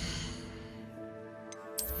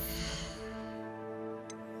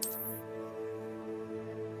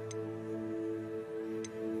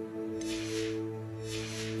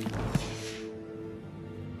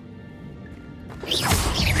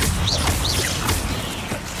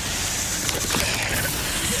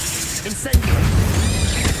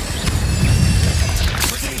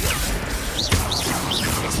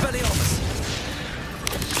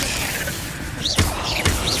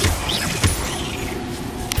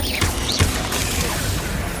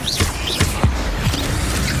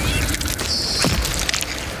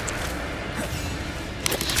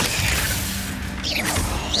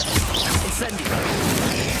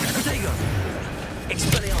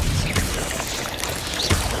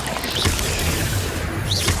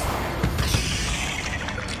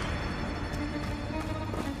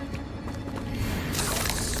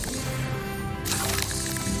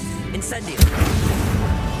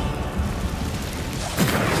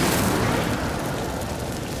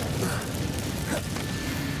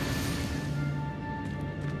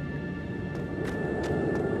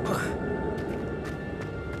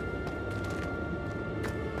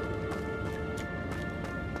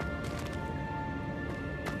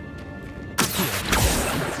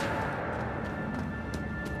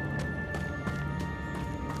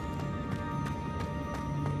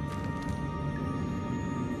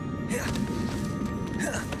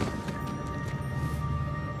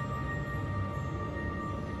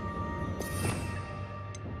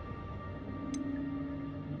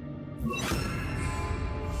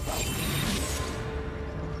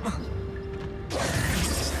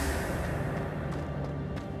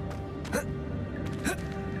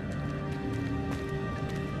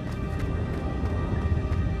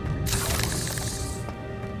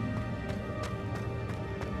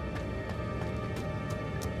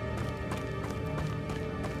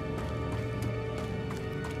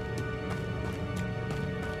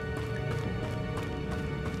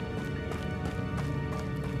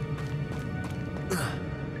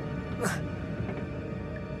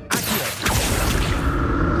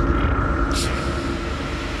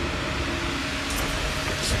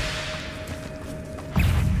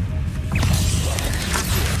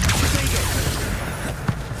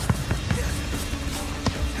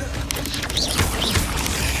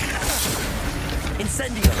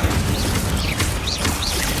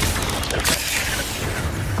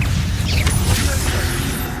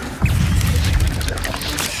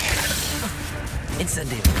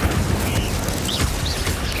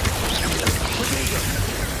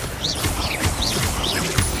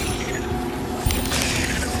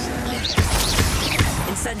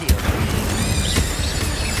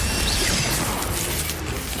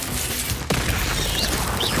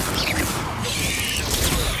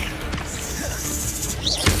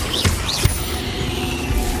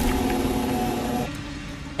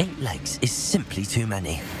 too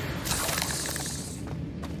many.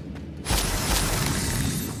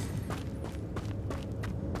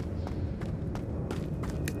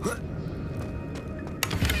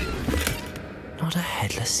 Not a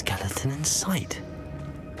headless skeleton in sight.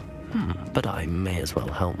 But I may as well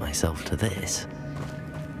help myself to this.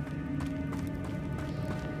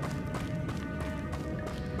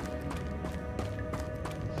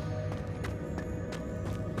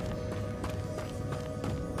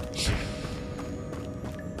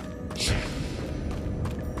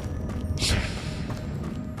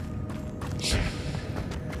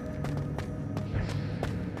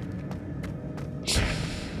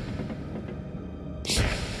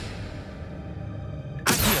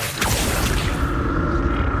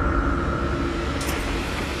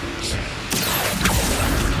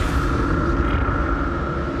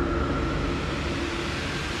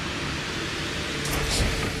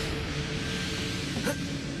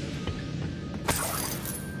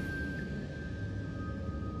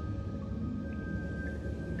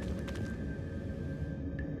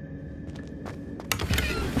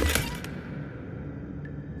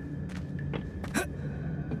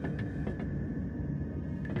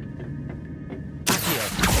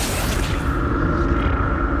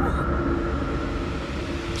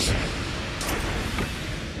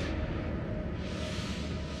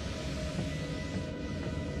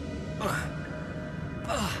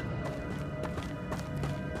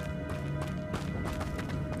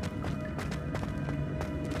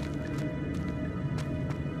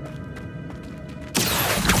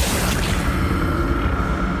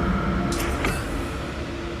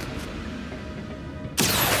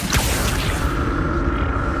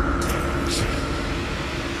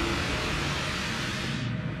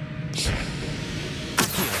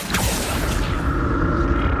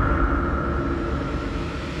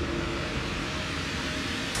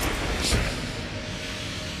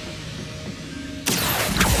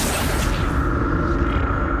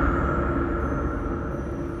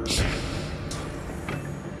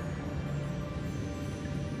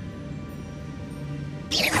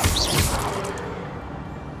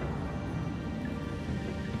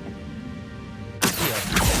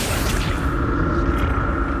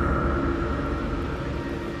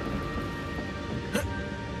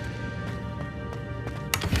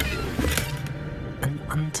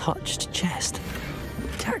 Untouched chest.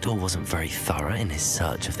 Jackdaw wasn't very thorough in his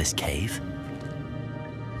search of this cave.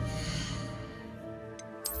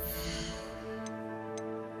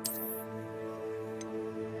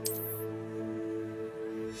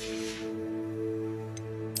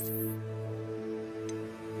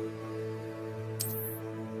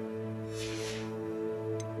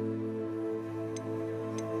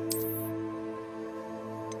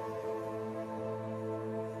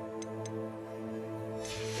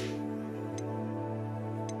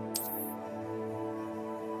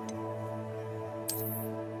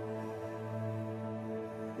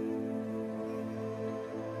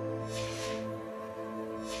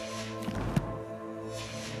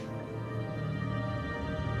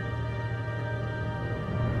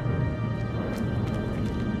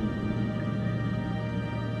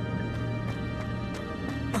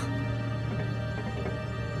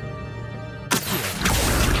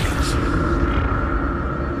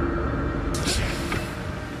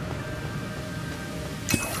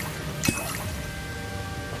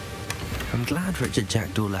 I'm glad Richard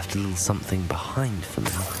Jackdaw left a little something behind for me,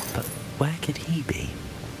 but where could he be?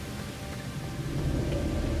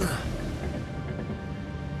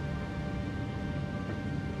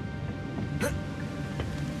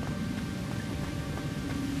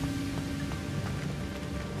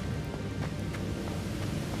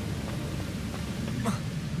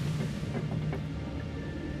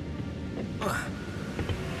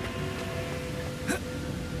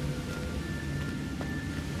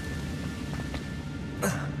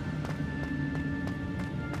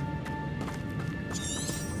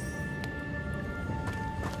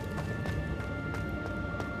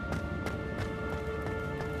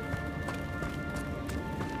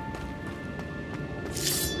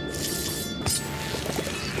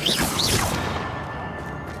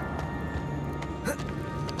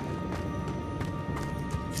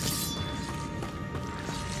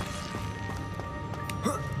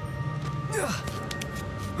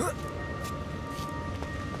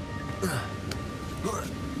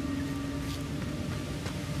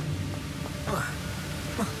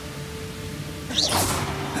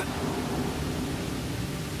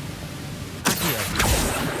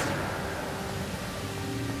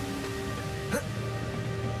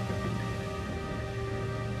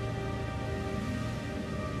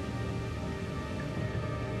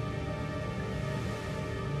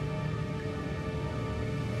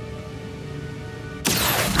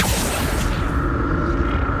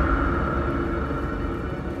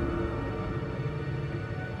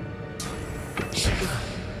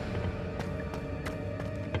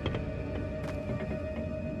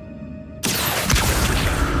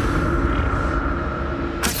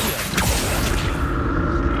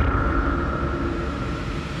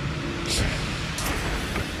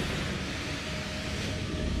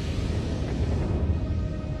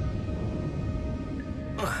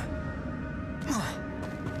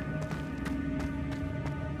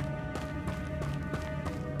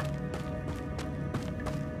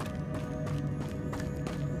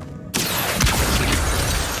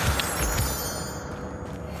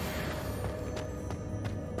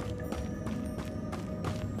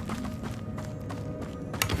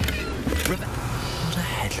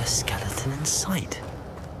 sight.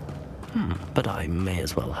 But I may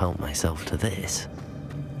as well help myself to this.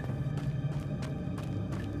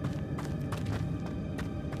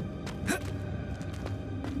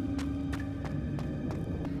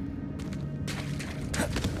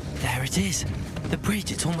 There it is. The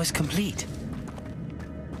bridge, it's almost complete.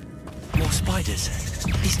 More spiders.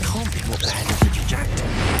 These can't be what the head of the trajectory.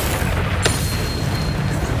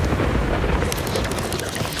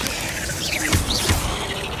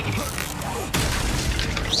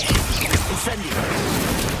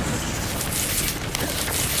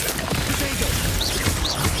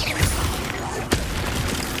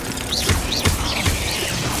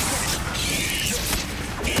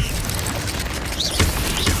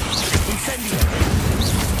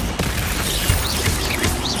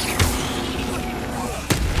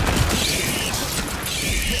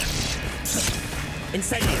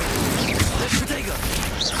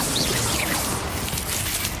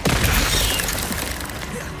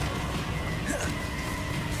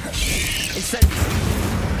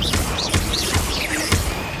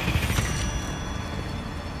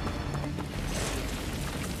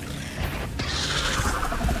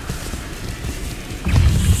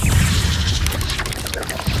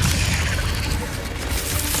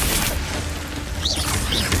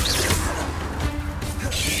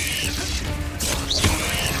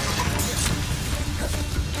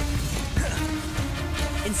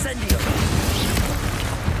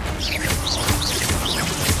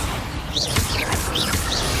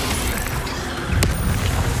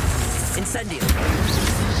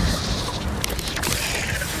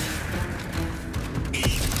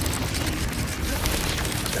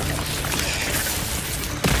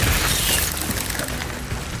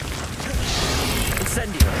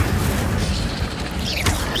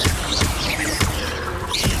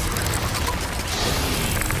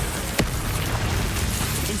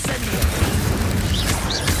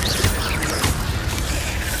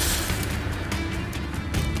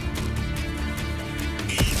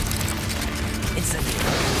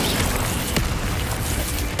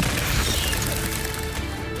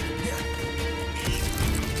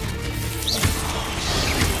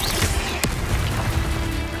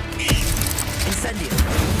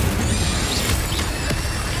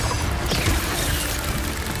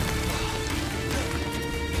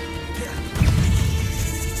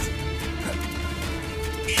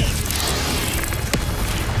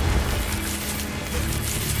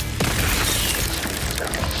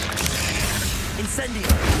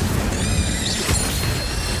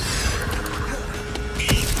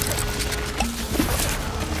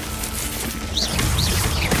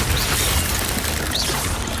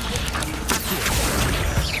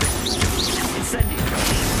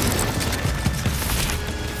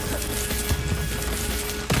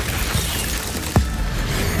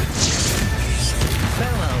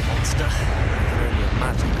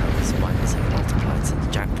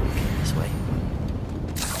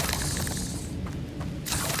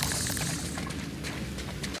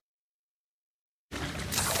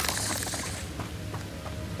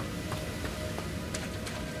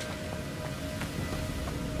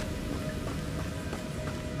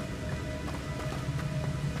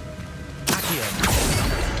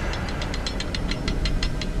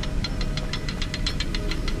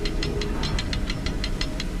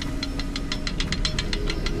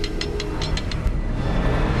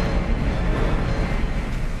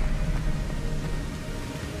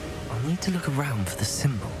 To look around for the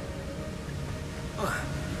symbol.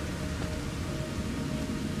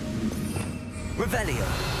 Revelio.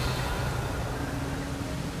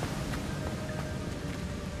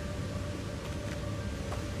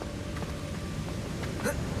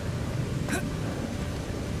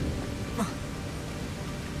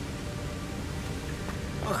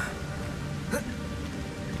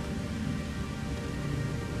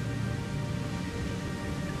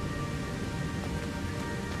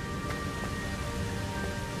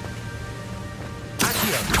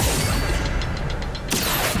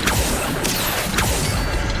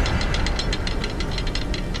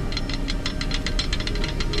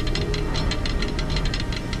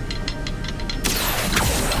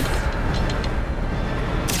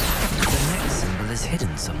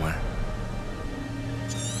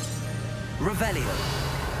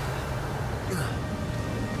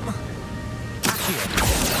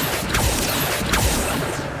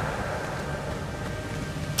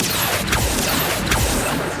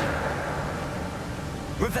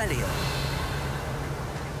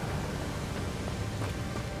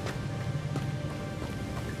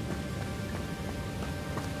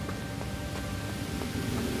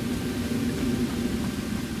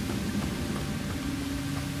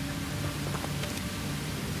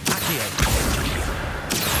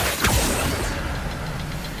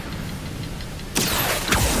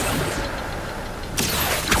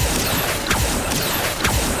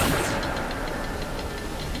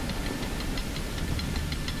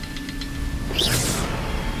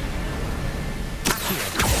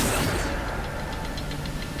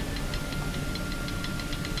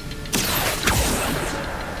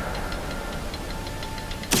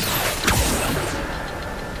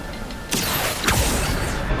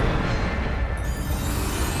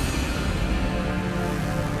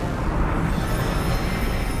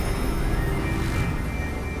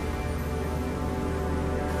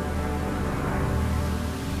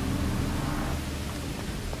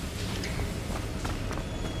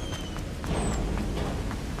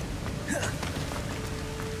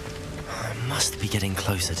 must be getting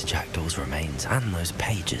closer to Jackdaw's remains and those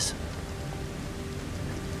pages.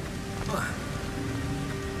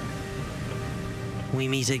 We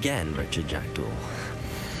meet again, Richard Jackdaw.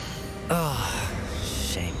 Oh,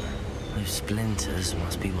 shame. Those splinters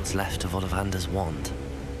must be what's left of Ollivander's wand.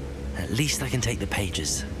 At least I can take the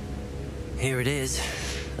pages. Here it is,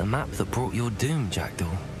 the map that brought your doom,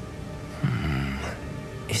 Jackdaw.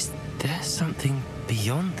 Is there something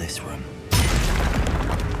beyond this room?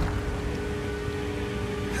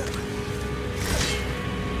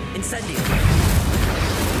 Incendio!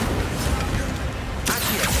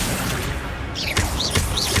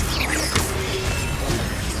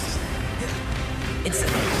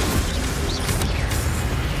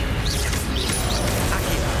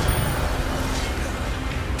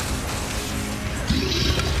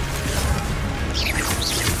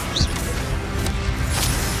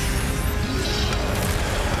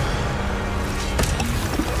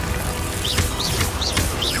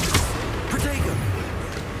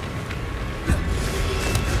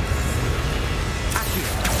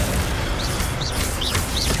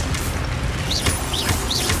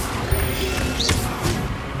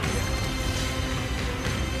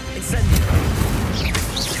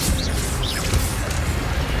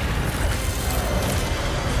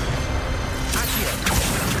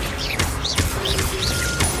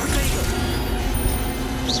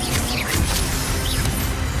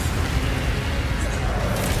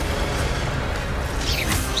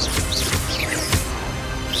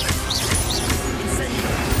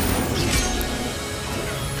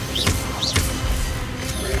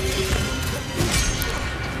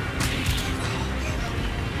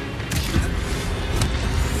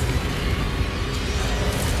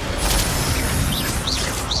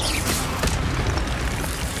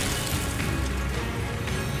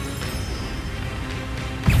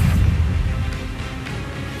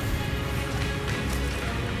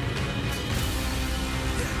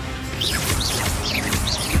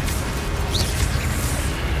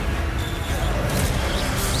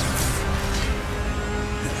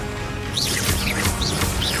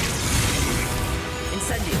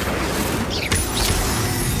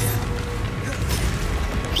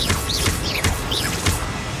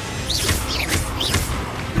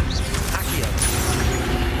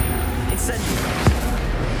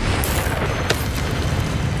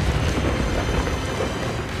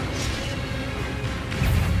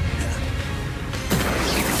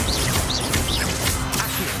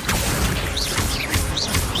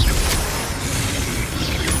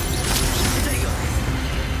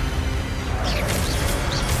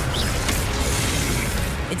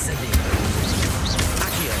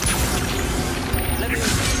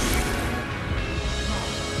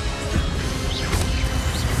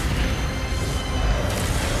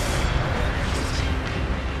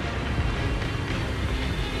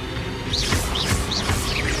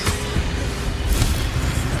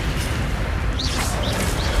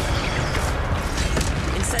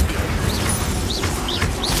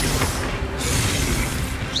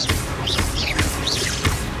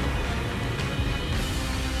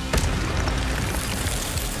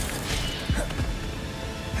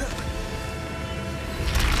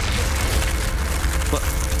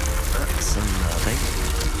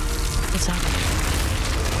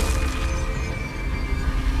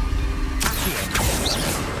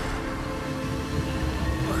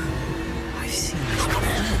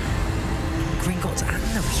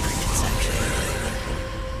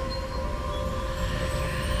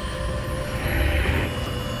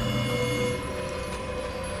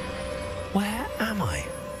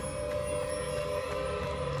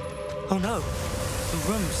 Oh no,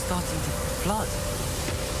 the room's starting to flood.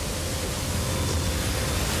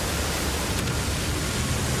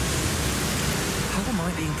 How am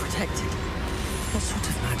I being protected? What sort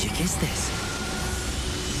of magic is this?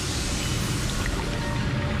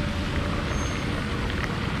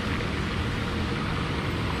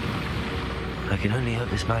 I can only hope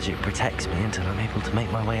this magic protects me until I'm able to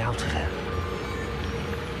make my way out of here.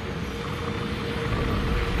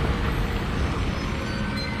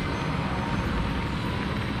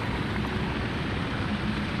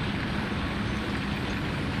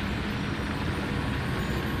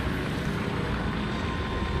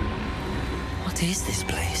 What is this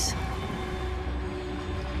place?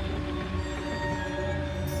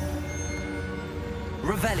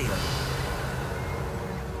 Revelio.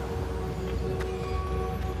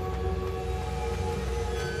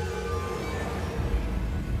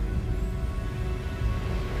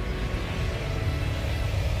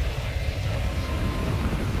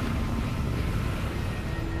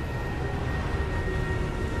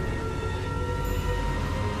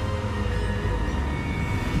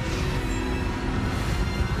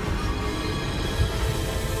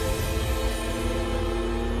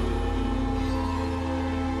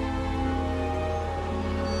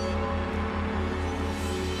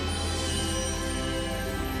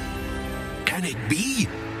 can it be?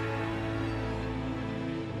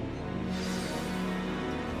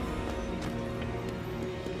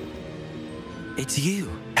 It's you.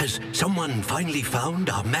 Has someone finally found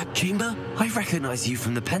our map chamber? I recognize you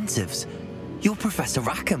from the Pensives. You're Professor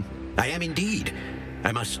Rackham. I am indeed.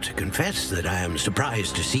 I must confess that I am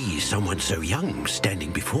surprised to see someone so young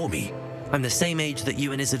standing before me. I'm the same age that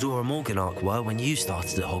you and Isadora Morganach were when you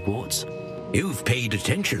started at Hogwarts. You've paid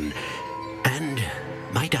attention, and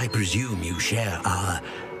might I presume you share our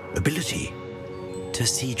ability? To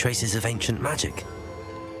see traces of ancient magic?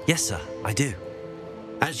 Yes, sir, I do.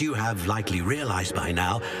 As you have likely realized by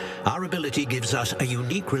now, our ability gives us a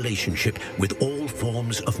unique relationship with all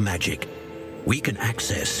forms of magic. We can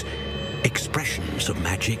access expressions of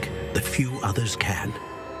magic that few others can.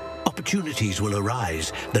 Opportunities will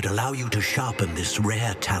arise that allow you to sharpen this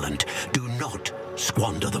rare talent. Do not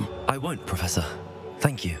squander them. I won't, Professor.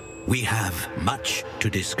 Thank you. We have much to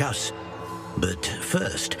discuss. But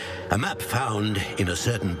first, a map found in a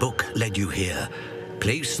certain book led you here.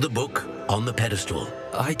 Place the book on the pedestal.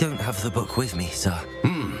 I don't have the book with me, sir.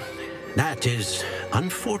 That is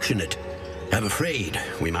unfortunate. I'm afraid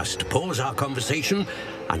we must pause our conversation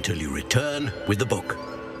until you return with the book.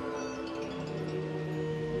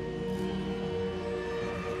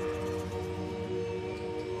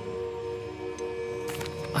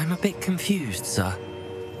 I'm a bit confused, sir.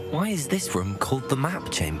 Why is this room called the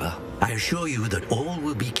map chamber? I assure you that all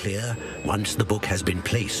will be clear once the book has been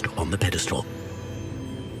placed on the pedestal.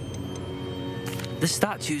 The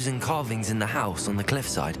statues and carvings in the house on the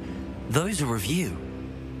cliffside, those are of you.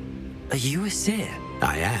 Are you a seer?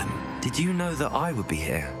 I am. Did you know that I would be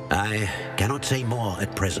here? I cannot say more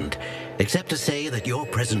at present, except to say that your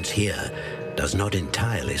presence here does not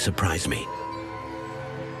entirely surprise me.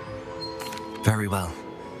 Very well.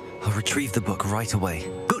 I'll retrieve the book right away.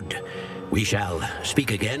 Good. We shall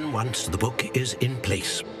speak again once the book is in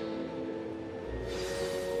place.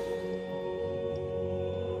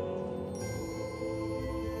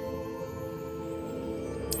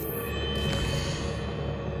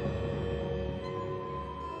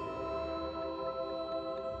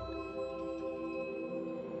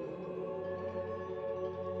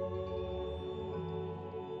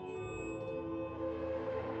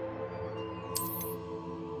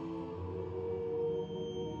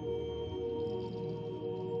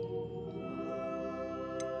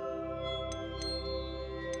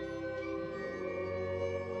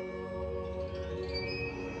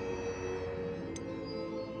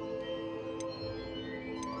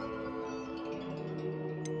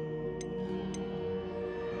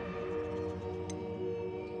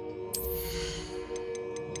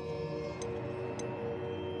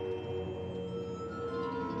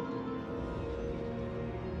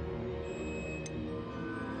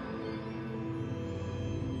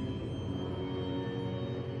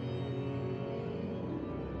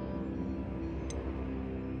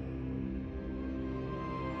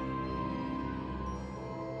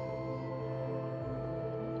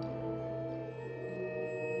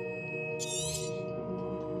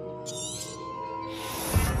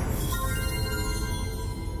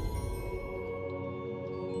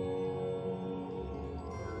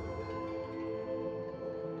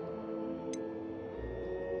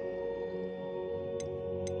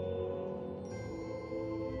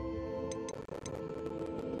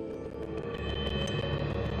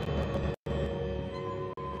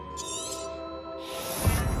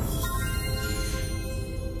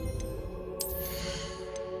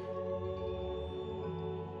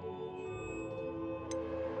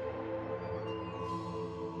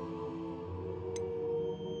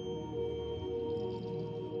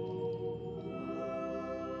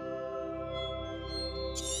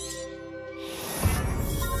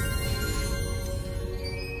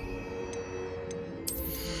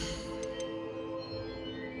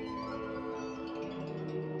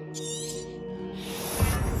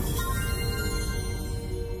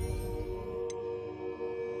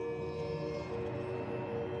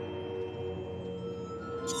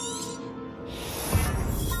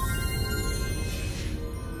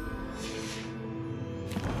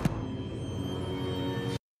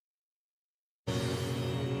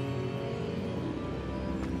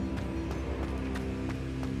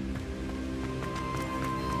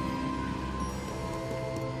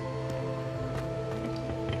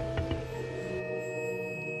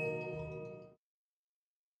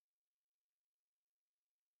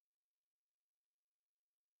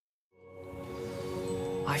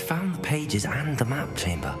 I found the pages and the map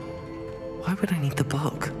chamber. Why would I need the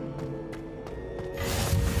book?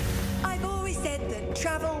 I've always said that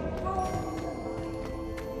travel...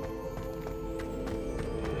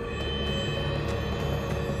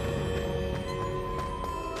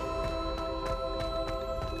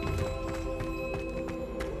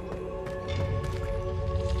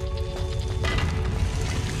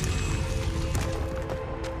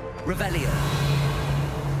 Revelio.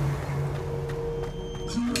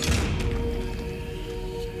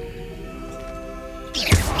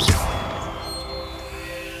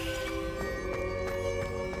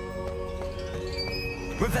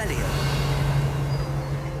 Revelio.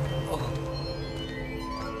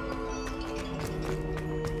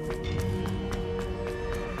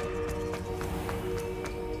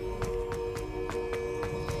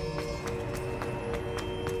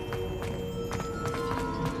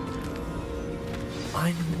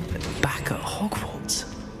 I'm back at Hogwarts.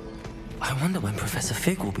 I wonder when Professor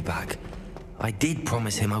Fig will be back. I did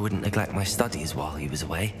promise him I wouldn't neglect my studies while he was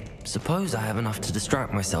away. Suppose I have enough to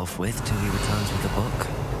distract myself with till he returns with a book.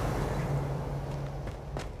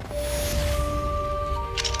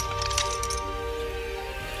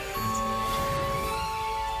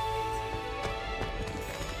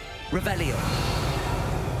 Revelio.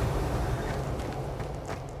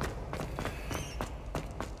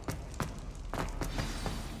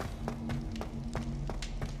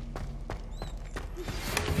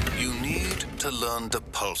 You need to learn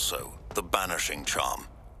Depulso, the banishing charm.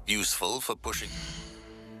 Useful for pushing...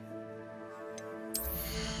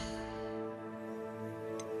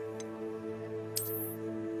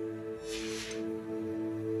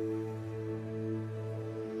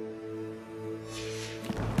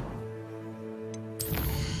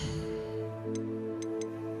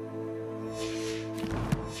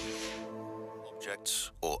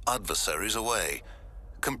 objects or adversaries away.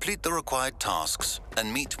 Complete the required tasks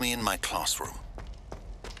and meet me in my classroom.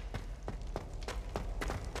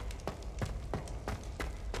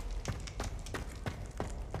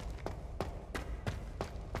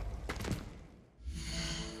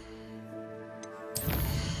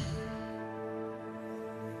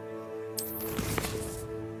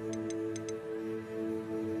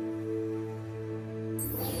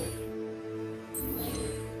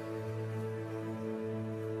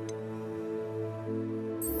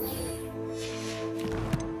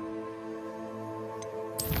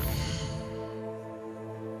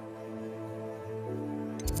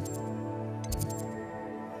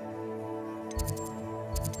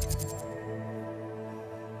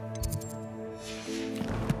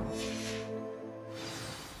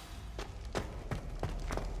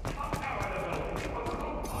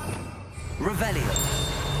 Revelio.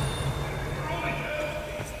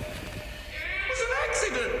 It was an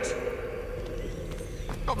accident!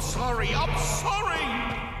 I'm sorry, I'm sorry!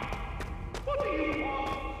 What do you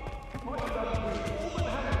want?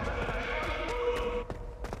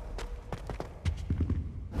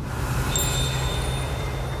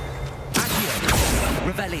 Accio.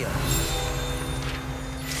 Revelio.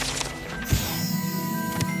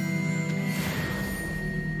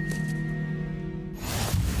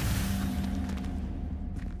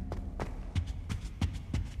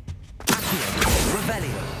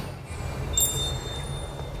 Revelio.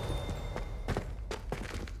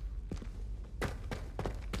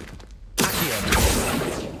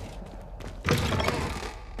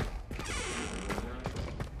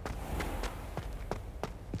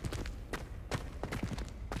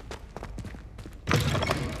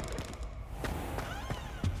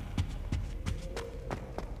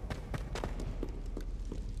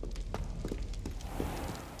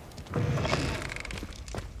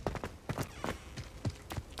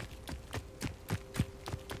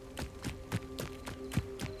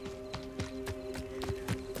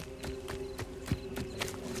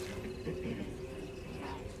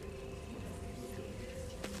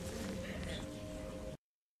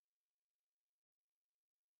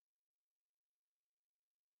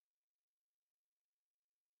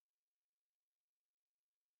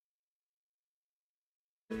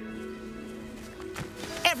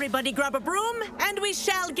 Everybody grab a broom, and we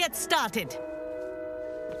shall get started.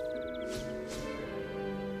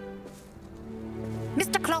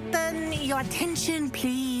 Mr. Clockton, your attention,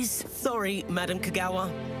 please. Sorry, Madam Kagawa.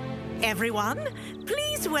 Everyone,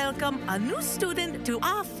 please welcome a new student to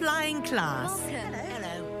our flying class. Welcome.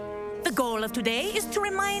 Hello. The goal of today is to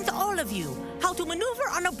remind all of you how to maneuver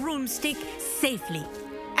on a broomstick safely,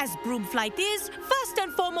 as broom flight is, first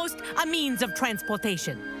and foremost, a means of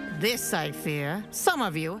transportation. This, I fear, some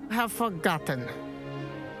of you have forgotten.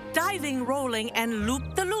 Diving, rolling, and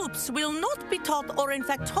loop-the-loops will not be taught or in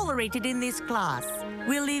fact tolerated in this class.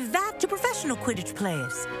 We'll leave that to professional Quidditch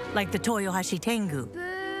players, like the Toyohashi Tengu.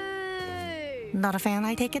 Not a fan,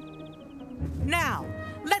 I take it? Now,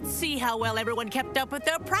 let's see how well everyone kept up with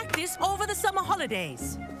their practice over the summer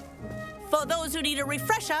holidays. For those who need a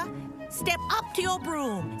refresher, step up to your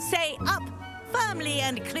broom, say up firmly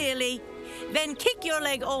and clearly, then kick your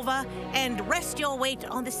leg over and rest your weight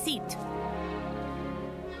on the seat.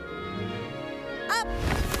 up!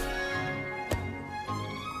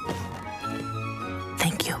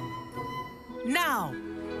 Thank you. Now,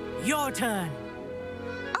 your turn.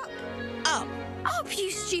 Up! Up,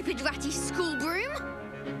 you stupid ratty school broom!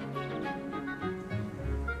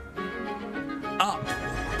 Up!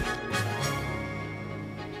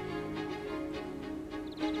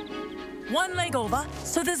 One leg over,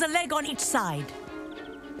 so there's a leg on each side.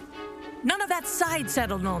 None of that side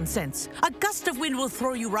saddle nonsense. A gust of wind will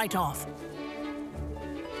throw you right off.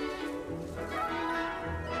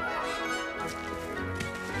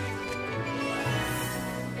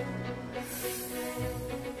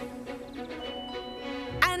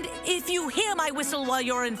 And if you hear my whistle while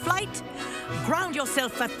you're in flight, ground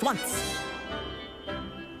yourself at once.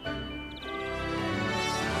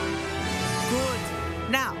 Good.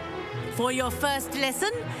 Now, for your first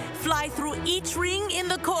lesson, fly through each ring in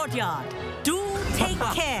the courtyard. Do take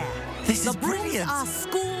care. This is the brooms brilliant. are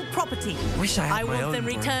school property. Wish I had my want own them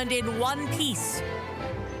broom. returned in one piece.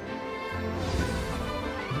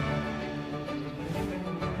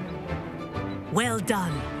 Well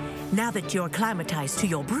done. Now that you're acclimatized to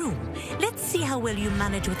your broom, let's see how well you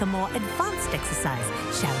manage with a more advanced exercise,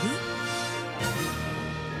 shall we?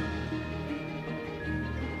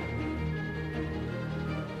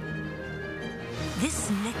 This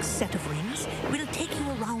next set of rings will take you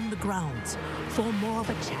around the grounds for more of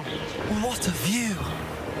a challenge. What a view!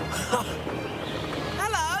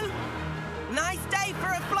 Hello! Nice day for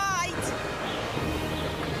a flight!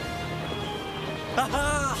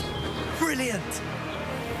 Aha! Brilliant!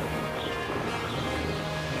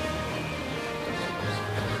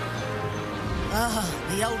 Ah,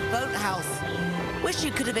 the old boathouse. Wish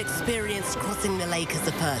you could have experienced crossing the lake as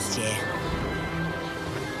the first year.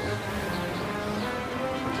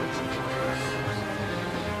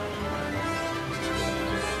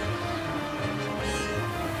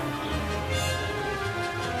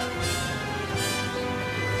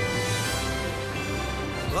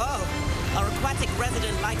 Whoa, our aquatic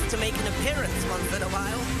resident likes to make an appearance once in a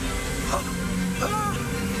while.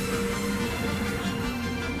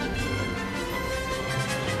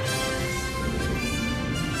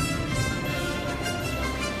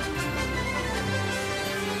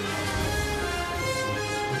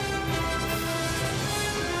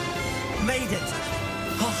 Made it!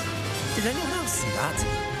 Oh, did anyone else see that?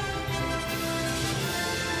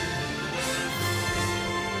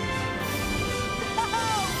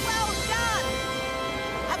 Oh, well done!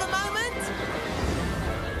 Have a moment?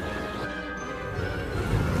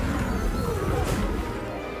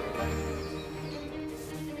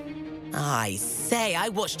 I say, I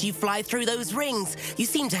watched you fly through those rings. You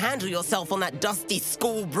seem to handle yourself on that dusty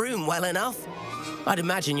school broom well enough. I'd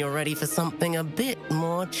imagine you're ready for something a bit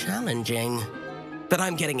more challenging. But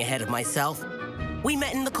I'm getting ahead of myself. We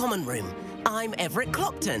met in the common room. I'm Everett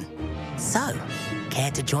Clopton. So,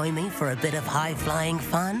 care to join me for a bit of high-flying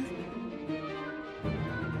fun?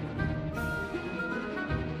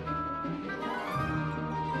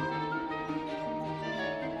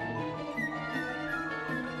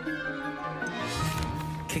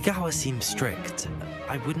 Kagawa seems strict.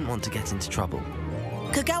 I wouldn't want to get into trouble.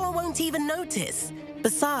 Kagawa won't even notice.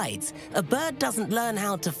 Besides, a bird doesn't learn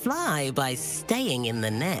how to fly by staying in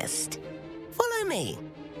the nest. Follow me.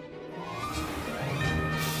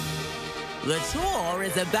 The tour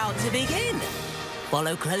is about to begin.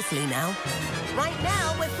 Follow closely now. Right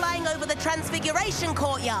now, we're flying over the Transfiguration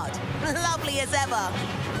Courtyard. Lovely as ever.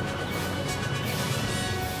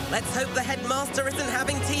 Let's hope the headmaster isn't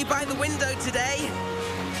having tea by the window today.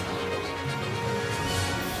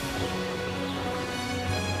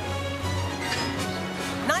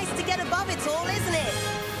 Nice to get above it all, isn't it?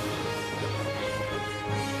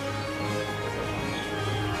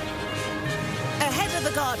 Ahead of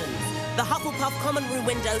the gardens, the Hufflepuff common room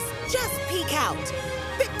windows just peek out.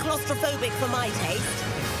 Bit claustrophobic for my taste.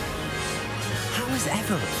 How is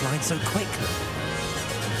Everett flying so quickly?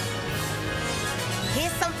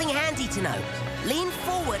 Here's something handy to know. Lean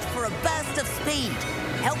forward for a burst of speed.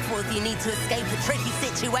 Helpful if you need to escape a tricky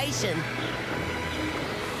situation.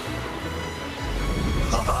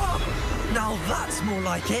 Now that's more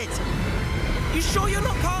like it. You sure you're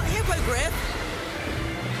not part hippogriff?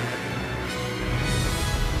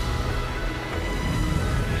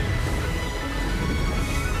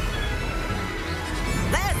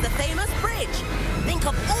 There's the famous bridge. Think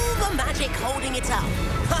of all the magic holding it up.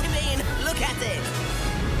 I mean, look at it.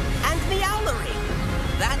 And the owlery.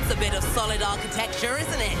 That's a bit of solid architecture,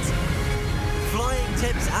 isn't it? Flying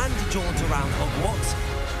tips and a jaunt around Hogwarts.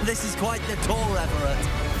 This is quite the tour, Everett.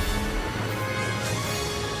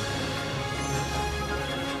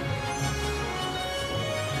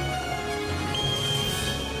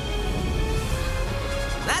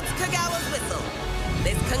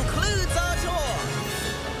 This concludes our tour.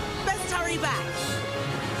 Best hurry back.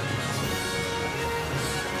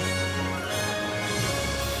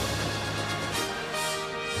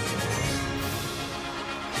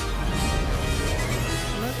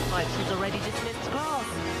 Looks like she's already dismissed class.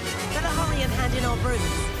 Better hurry and hand in our brooms.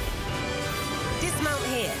 Dismount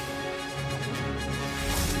here.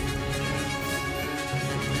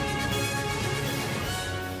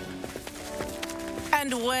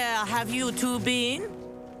 And where have you two been?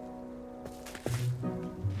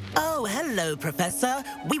 Oh, hello, Professor.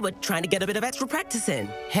 We were trying to get a bit of extra practice in.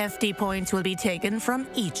 Hefty points will be taken from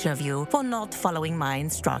each of you for not following my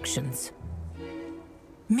instructions.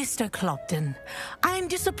 Mr. Clopton, I'm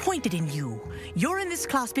disappointed in you. You're in this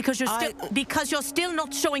class because you're still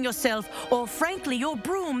not showing yourself, or frankly, your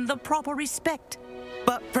broom, the proper respect.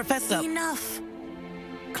 But, Professor... Enough.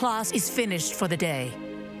 Class is finished for the day.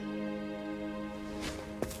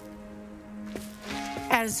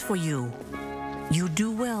 As for you, you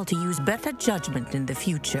do well to use better judgment in the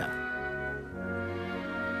future.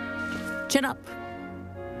 Chin up.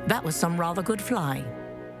 That was some rather good flying.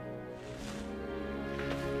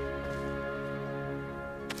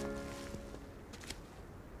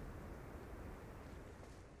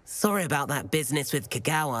 Sorry about that business with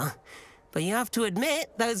Kagawa, but you have to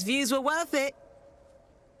admit, those views were worth it.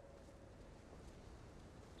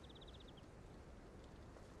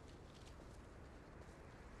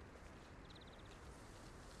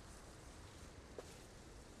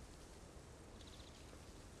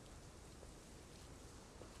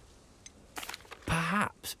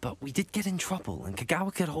 Perhaps, but we did get in trouble, and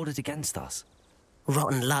Kagawa could hold it against us.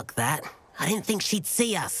 Rotten luck, that. I didn't think she'd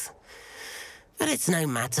see us. But it's no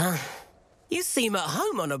matter. You seem at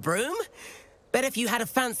home on a broom. Bet if you had a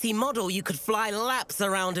fancy model, you could fly laps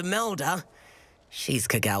around Imelda. She's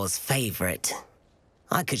Kagawa's favorite.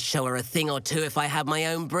 I could show her a thing or two if I had my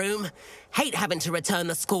own broom. Hate having to return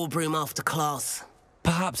the school broom after class.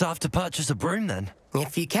 Perhaps I have to purchase a broom, then?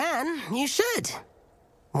 If you can, you should.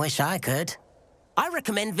 Wish I could. I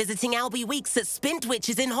recommend visiting Albie Weeks at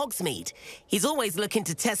Spintwitches in Hogsmeade. He's always looking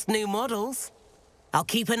to test new models. I'll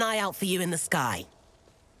keep an eye out for you in the sky.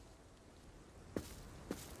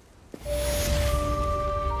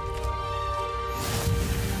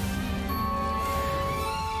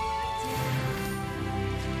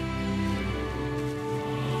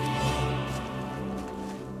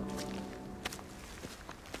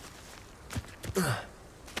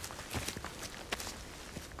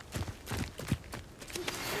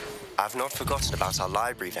 I've not forgotten about our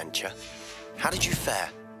library venture. How did you fare?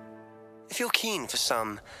 If you're keen for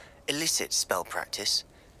some illicit spell practice,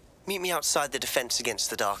 meet me outside the Defense Against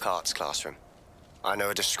the Dark Arts classroom. I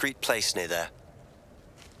know a discreet place near there.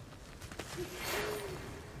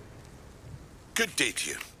 Good day to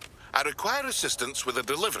you. I require assistance with a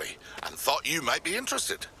delivery and thought you might be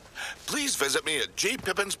interested. Please visit me at J.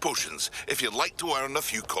 Pippin's Potions if you'd like to earn a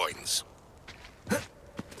few coins.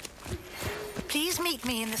 Please meet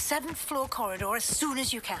me in the 7th floor corridor as soon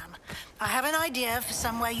as you can. I have an idea for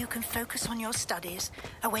somewhere you can focus on your studies,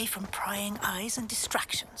 away from prying eyes and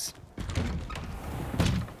distractions.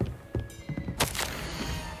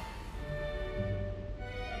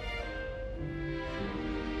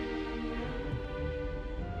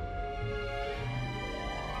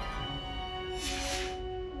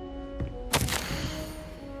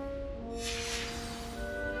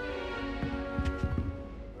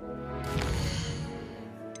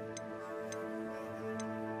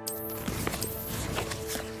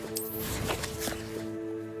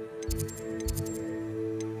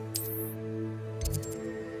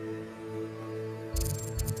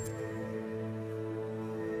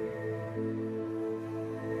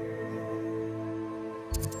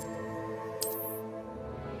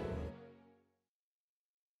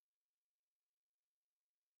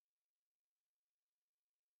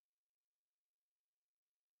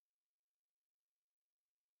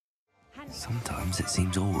 Sometimes it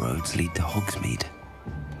seems all roads lead to Hogsmeade.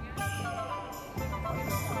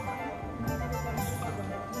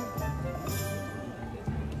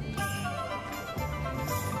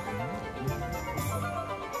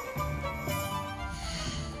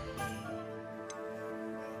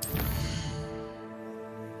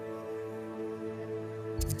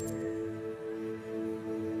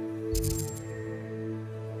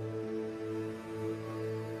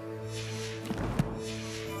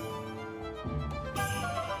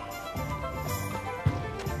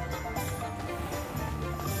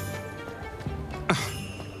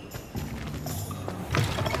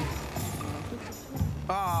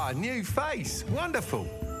 New face. Wonderful.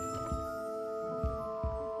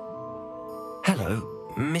 Hello,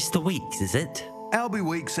 Mr. Weeks, is it? Albie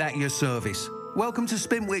Weeks at your service. Welcome to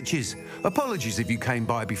Spin Witches. Apologies if you came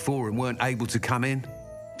by before and weren't able to come in.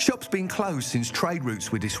 Shop's been closed since trade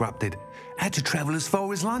routes were disrupted. Had to travel as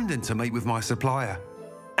far as London to meet with my supplier.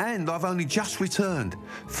 And I've only just returned,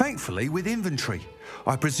 thankfully with inventory.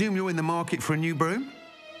 I presume you're in the market for a new broom?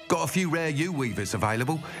 Got a few rare U-weavers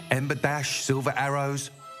available. Ember Dash, Silver Arrows.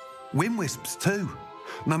 Wind Wisps too.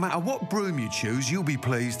 No matter what broom you choose, you'll be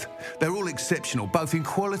pleased. They're all exceptional, both in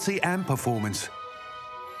quality and performance.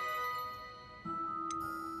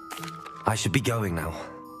 I should be going now.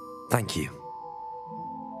 Thank you.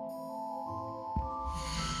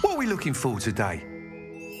 What are we looking for today?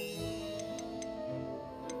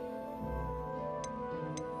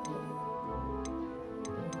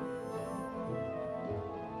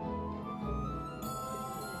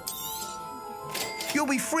 You'll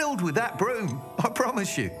be thrilled with that broom, I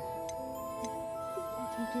promise you.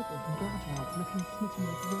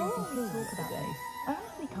 I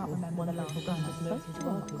honestly can't remember the last time I spoke to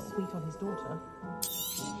Uncle. Sweet on his daughter.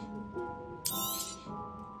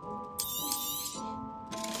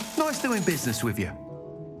 Nice doing business with you.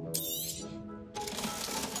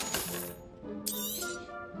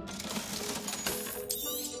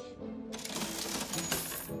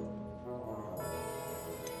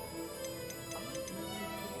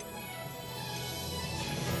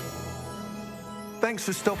 Thanks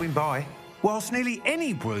for stopping by. Whilst nearly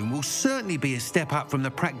any broom will certainly be a step up from the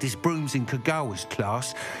practice brooms in Kagawa's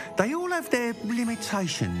class, they all have their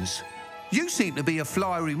limitations. You seem to be a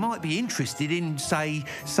flyer who might be interested in, say,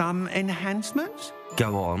 some enhancements?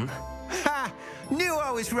 Go on. Ha! Knew I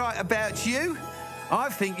was right about you. I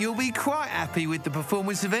think you'll be quite happy with the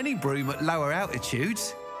performance of any broom at lower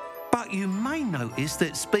altitudes. But you may notice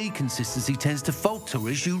that speed consistency tends to falter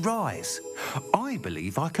as you rise. I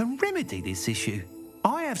believe I can remedy this issue.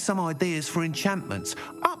 I have some ideas for enchantments,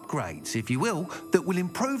 upgrades, if you will, that will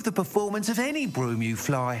improve the performance of any broom you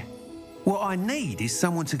fly. What I need is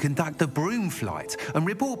someone to conduct a broom flight and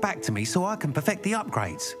report back to me so I can perfect the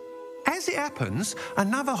upgrades. As it happens,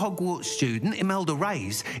 another Hogwarts student, Imelda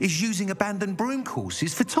Reyes, is using abandoned broom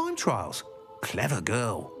courses for time trials. Clever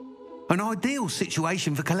girl. An ideal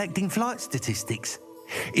situation for collecting flight statistics.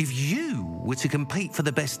 If you were to compete for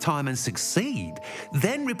the best time and succeed,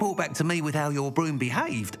 then report back to me with how your broom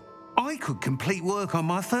behaved, I could complete work on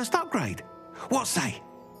my first upgrade. What say?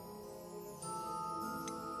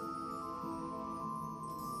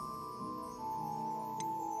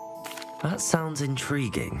 That sounds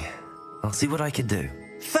intriguing. I'll see what I can do.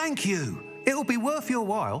 Thank you. It'll be worth your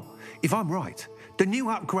while. If I'm right, the new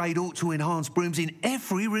upgrade ought to enhance brooms in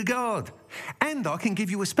every regard. And I can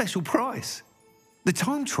give you a special price. The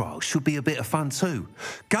time trial should be a bit of fun too.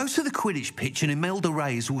 Go to the Quidditch pitch and Imelda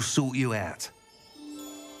Reyes will sort you out.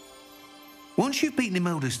 Once you've beaten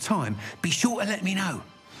Imelda's time, be sure to let me know.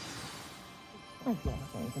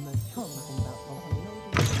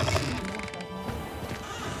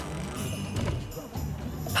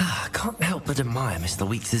 I can't help but admire Mr.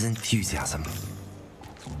 Weeks' enthusiasm.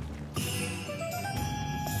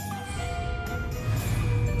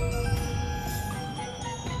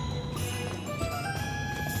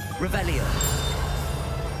 Revelio.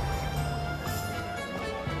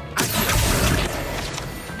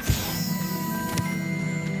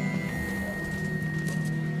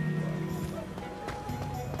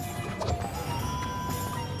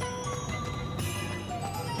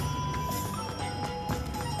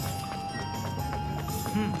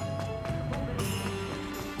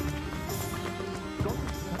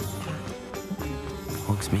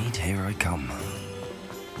 Hogsmeade, here I come.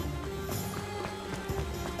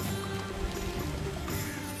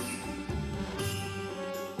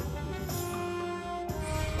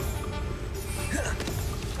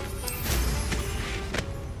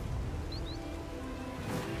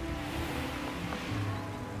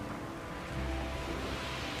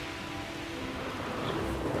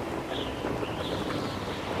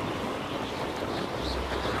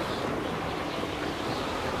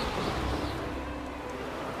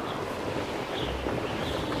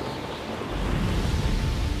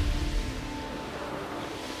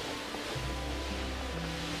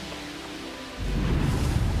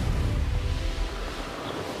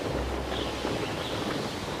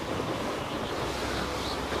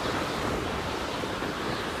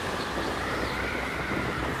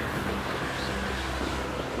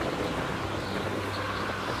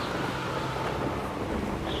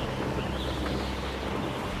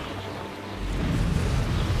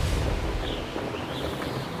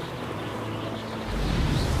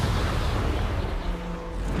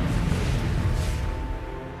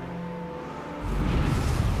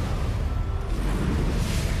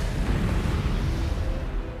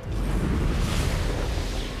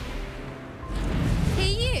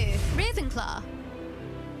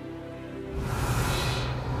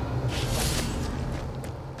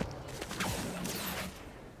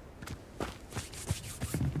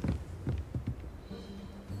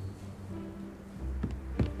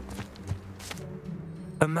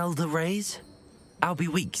 Imelda Reyes? Albie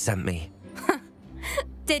Weeks sent me.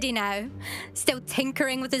 Did he now? Still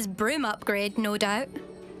tinkering with his broom upgrade, no doubt.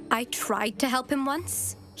 I tried to help him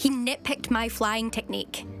once. He nitpicked my flying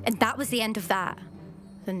technique, and that was the end of that.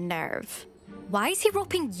 The nerve. Why is he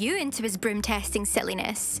roping you into his broom testing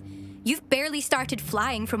silliness? You've barely started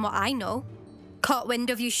flying from what I know. Caught wind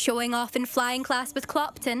of you showing off in flying class with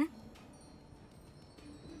Clopton.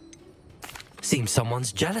 Seems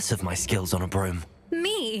someone's jealous of my skills on a broom.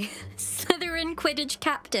 Me? Slytherin Quidditch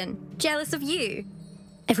captain. Jealous of you?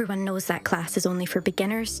 Everyone knows that class is only for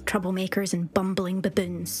beginners, troublemakers, and bumbling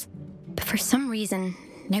baboons. But for some reason,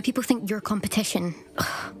 now people think you're competition.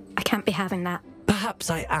 Ugh, I can't be having that. Perhaps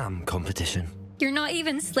I am competition. You're not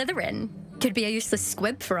even Slytherin. Could be a useless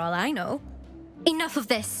squib for all I know. Enough of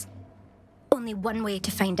this. Only one way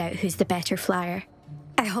to find out who's the better flyer.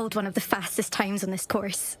 I hold one of the fastest times on this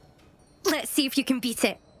course. Let's see if you can beat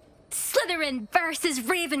it. Slytherin versus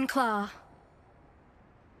Ravenclaw.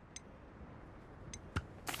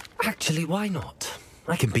 Actually, why not?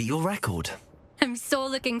 I can beat your record. I'm so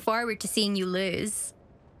looking forward to seeing you lose.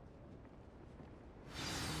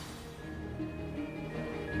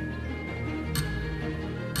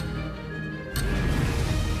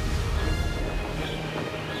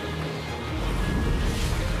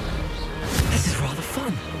 This is rather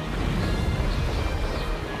fun.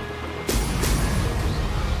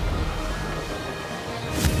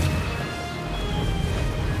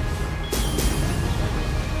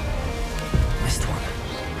 Missed one.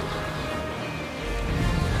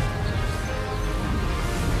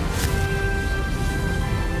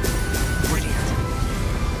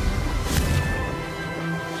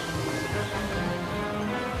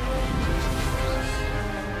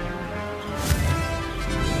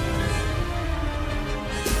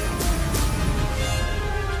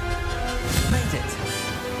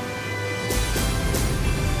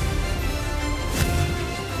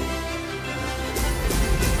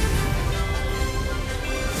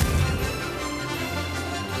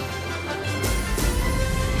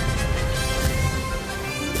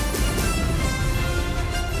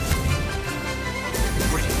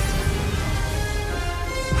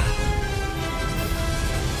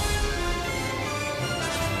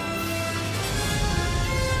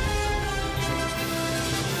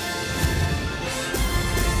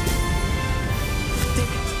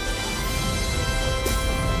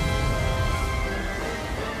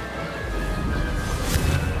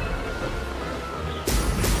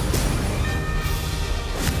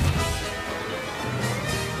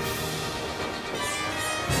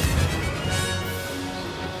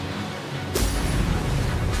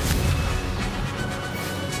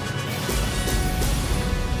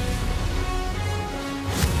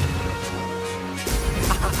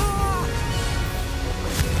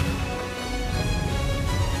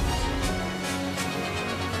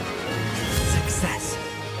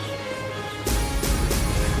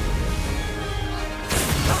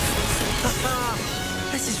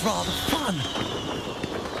 Rather fun.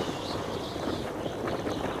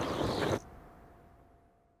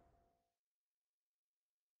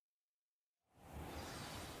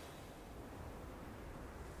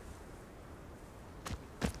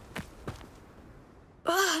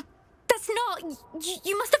 That's not...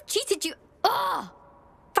 You must have cheated, you...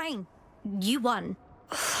 Fine. You won.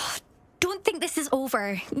 Don't think this is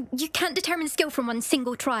over. You can't determine skill from one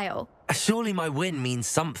single trial. Surely my win means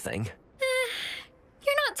something.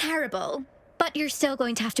 You're not terrible, but you're still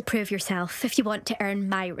going to have to prove yourself if you want to earn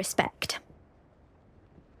my respect.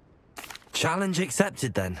 Challenge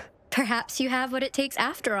accepted, then. Perhaps you have what it takes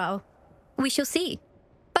after all. We shall see.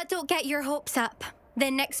 But don't get your hopes up. The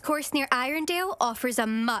next course near Irondale offers a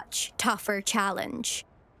much tougher challenge.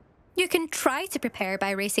 You can try to prepare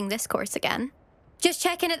by racing this course again. Just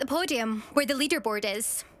check in at the podium, where the leaderboard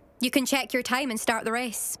is. You can check your time and start the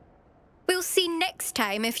race. We'll see next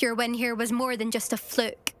time if your win here was more than just a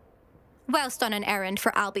fluke. Whilst on an errand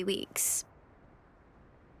for Albie Weeks.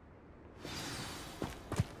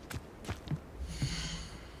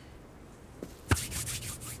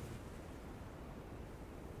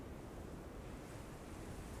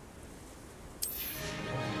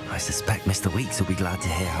 I suspect Mr. Weeks will be glad to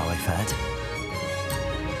hear how I fared.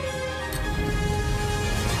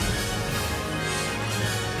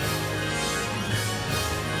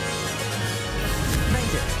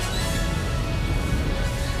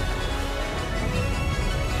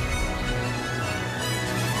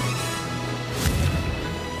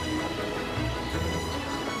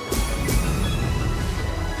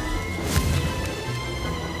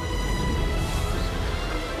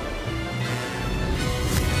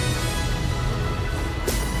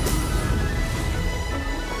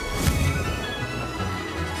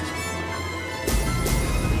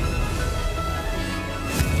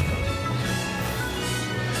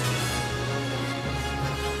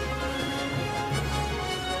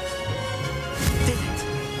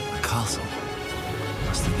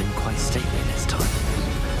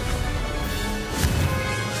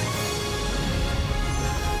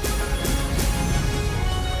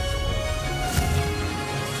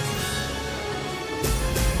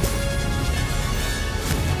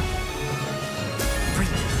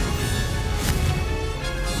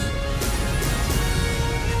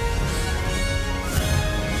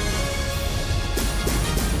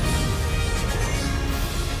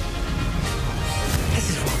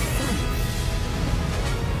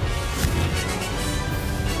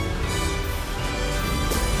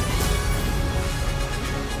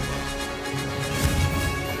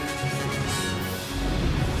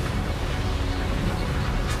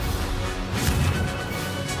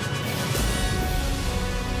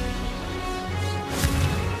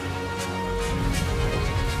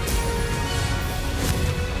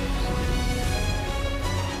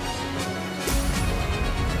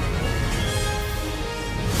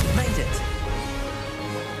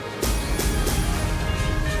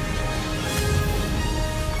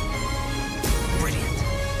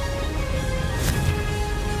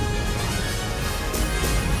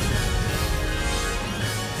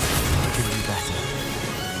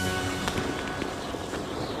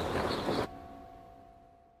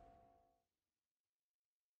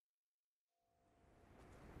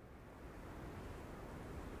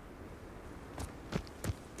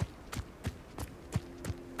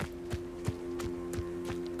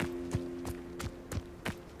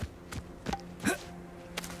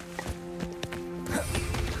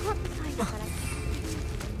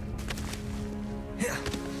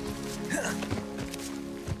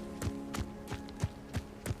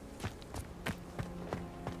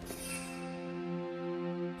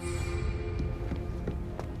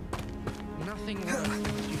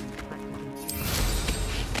 getting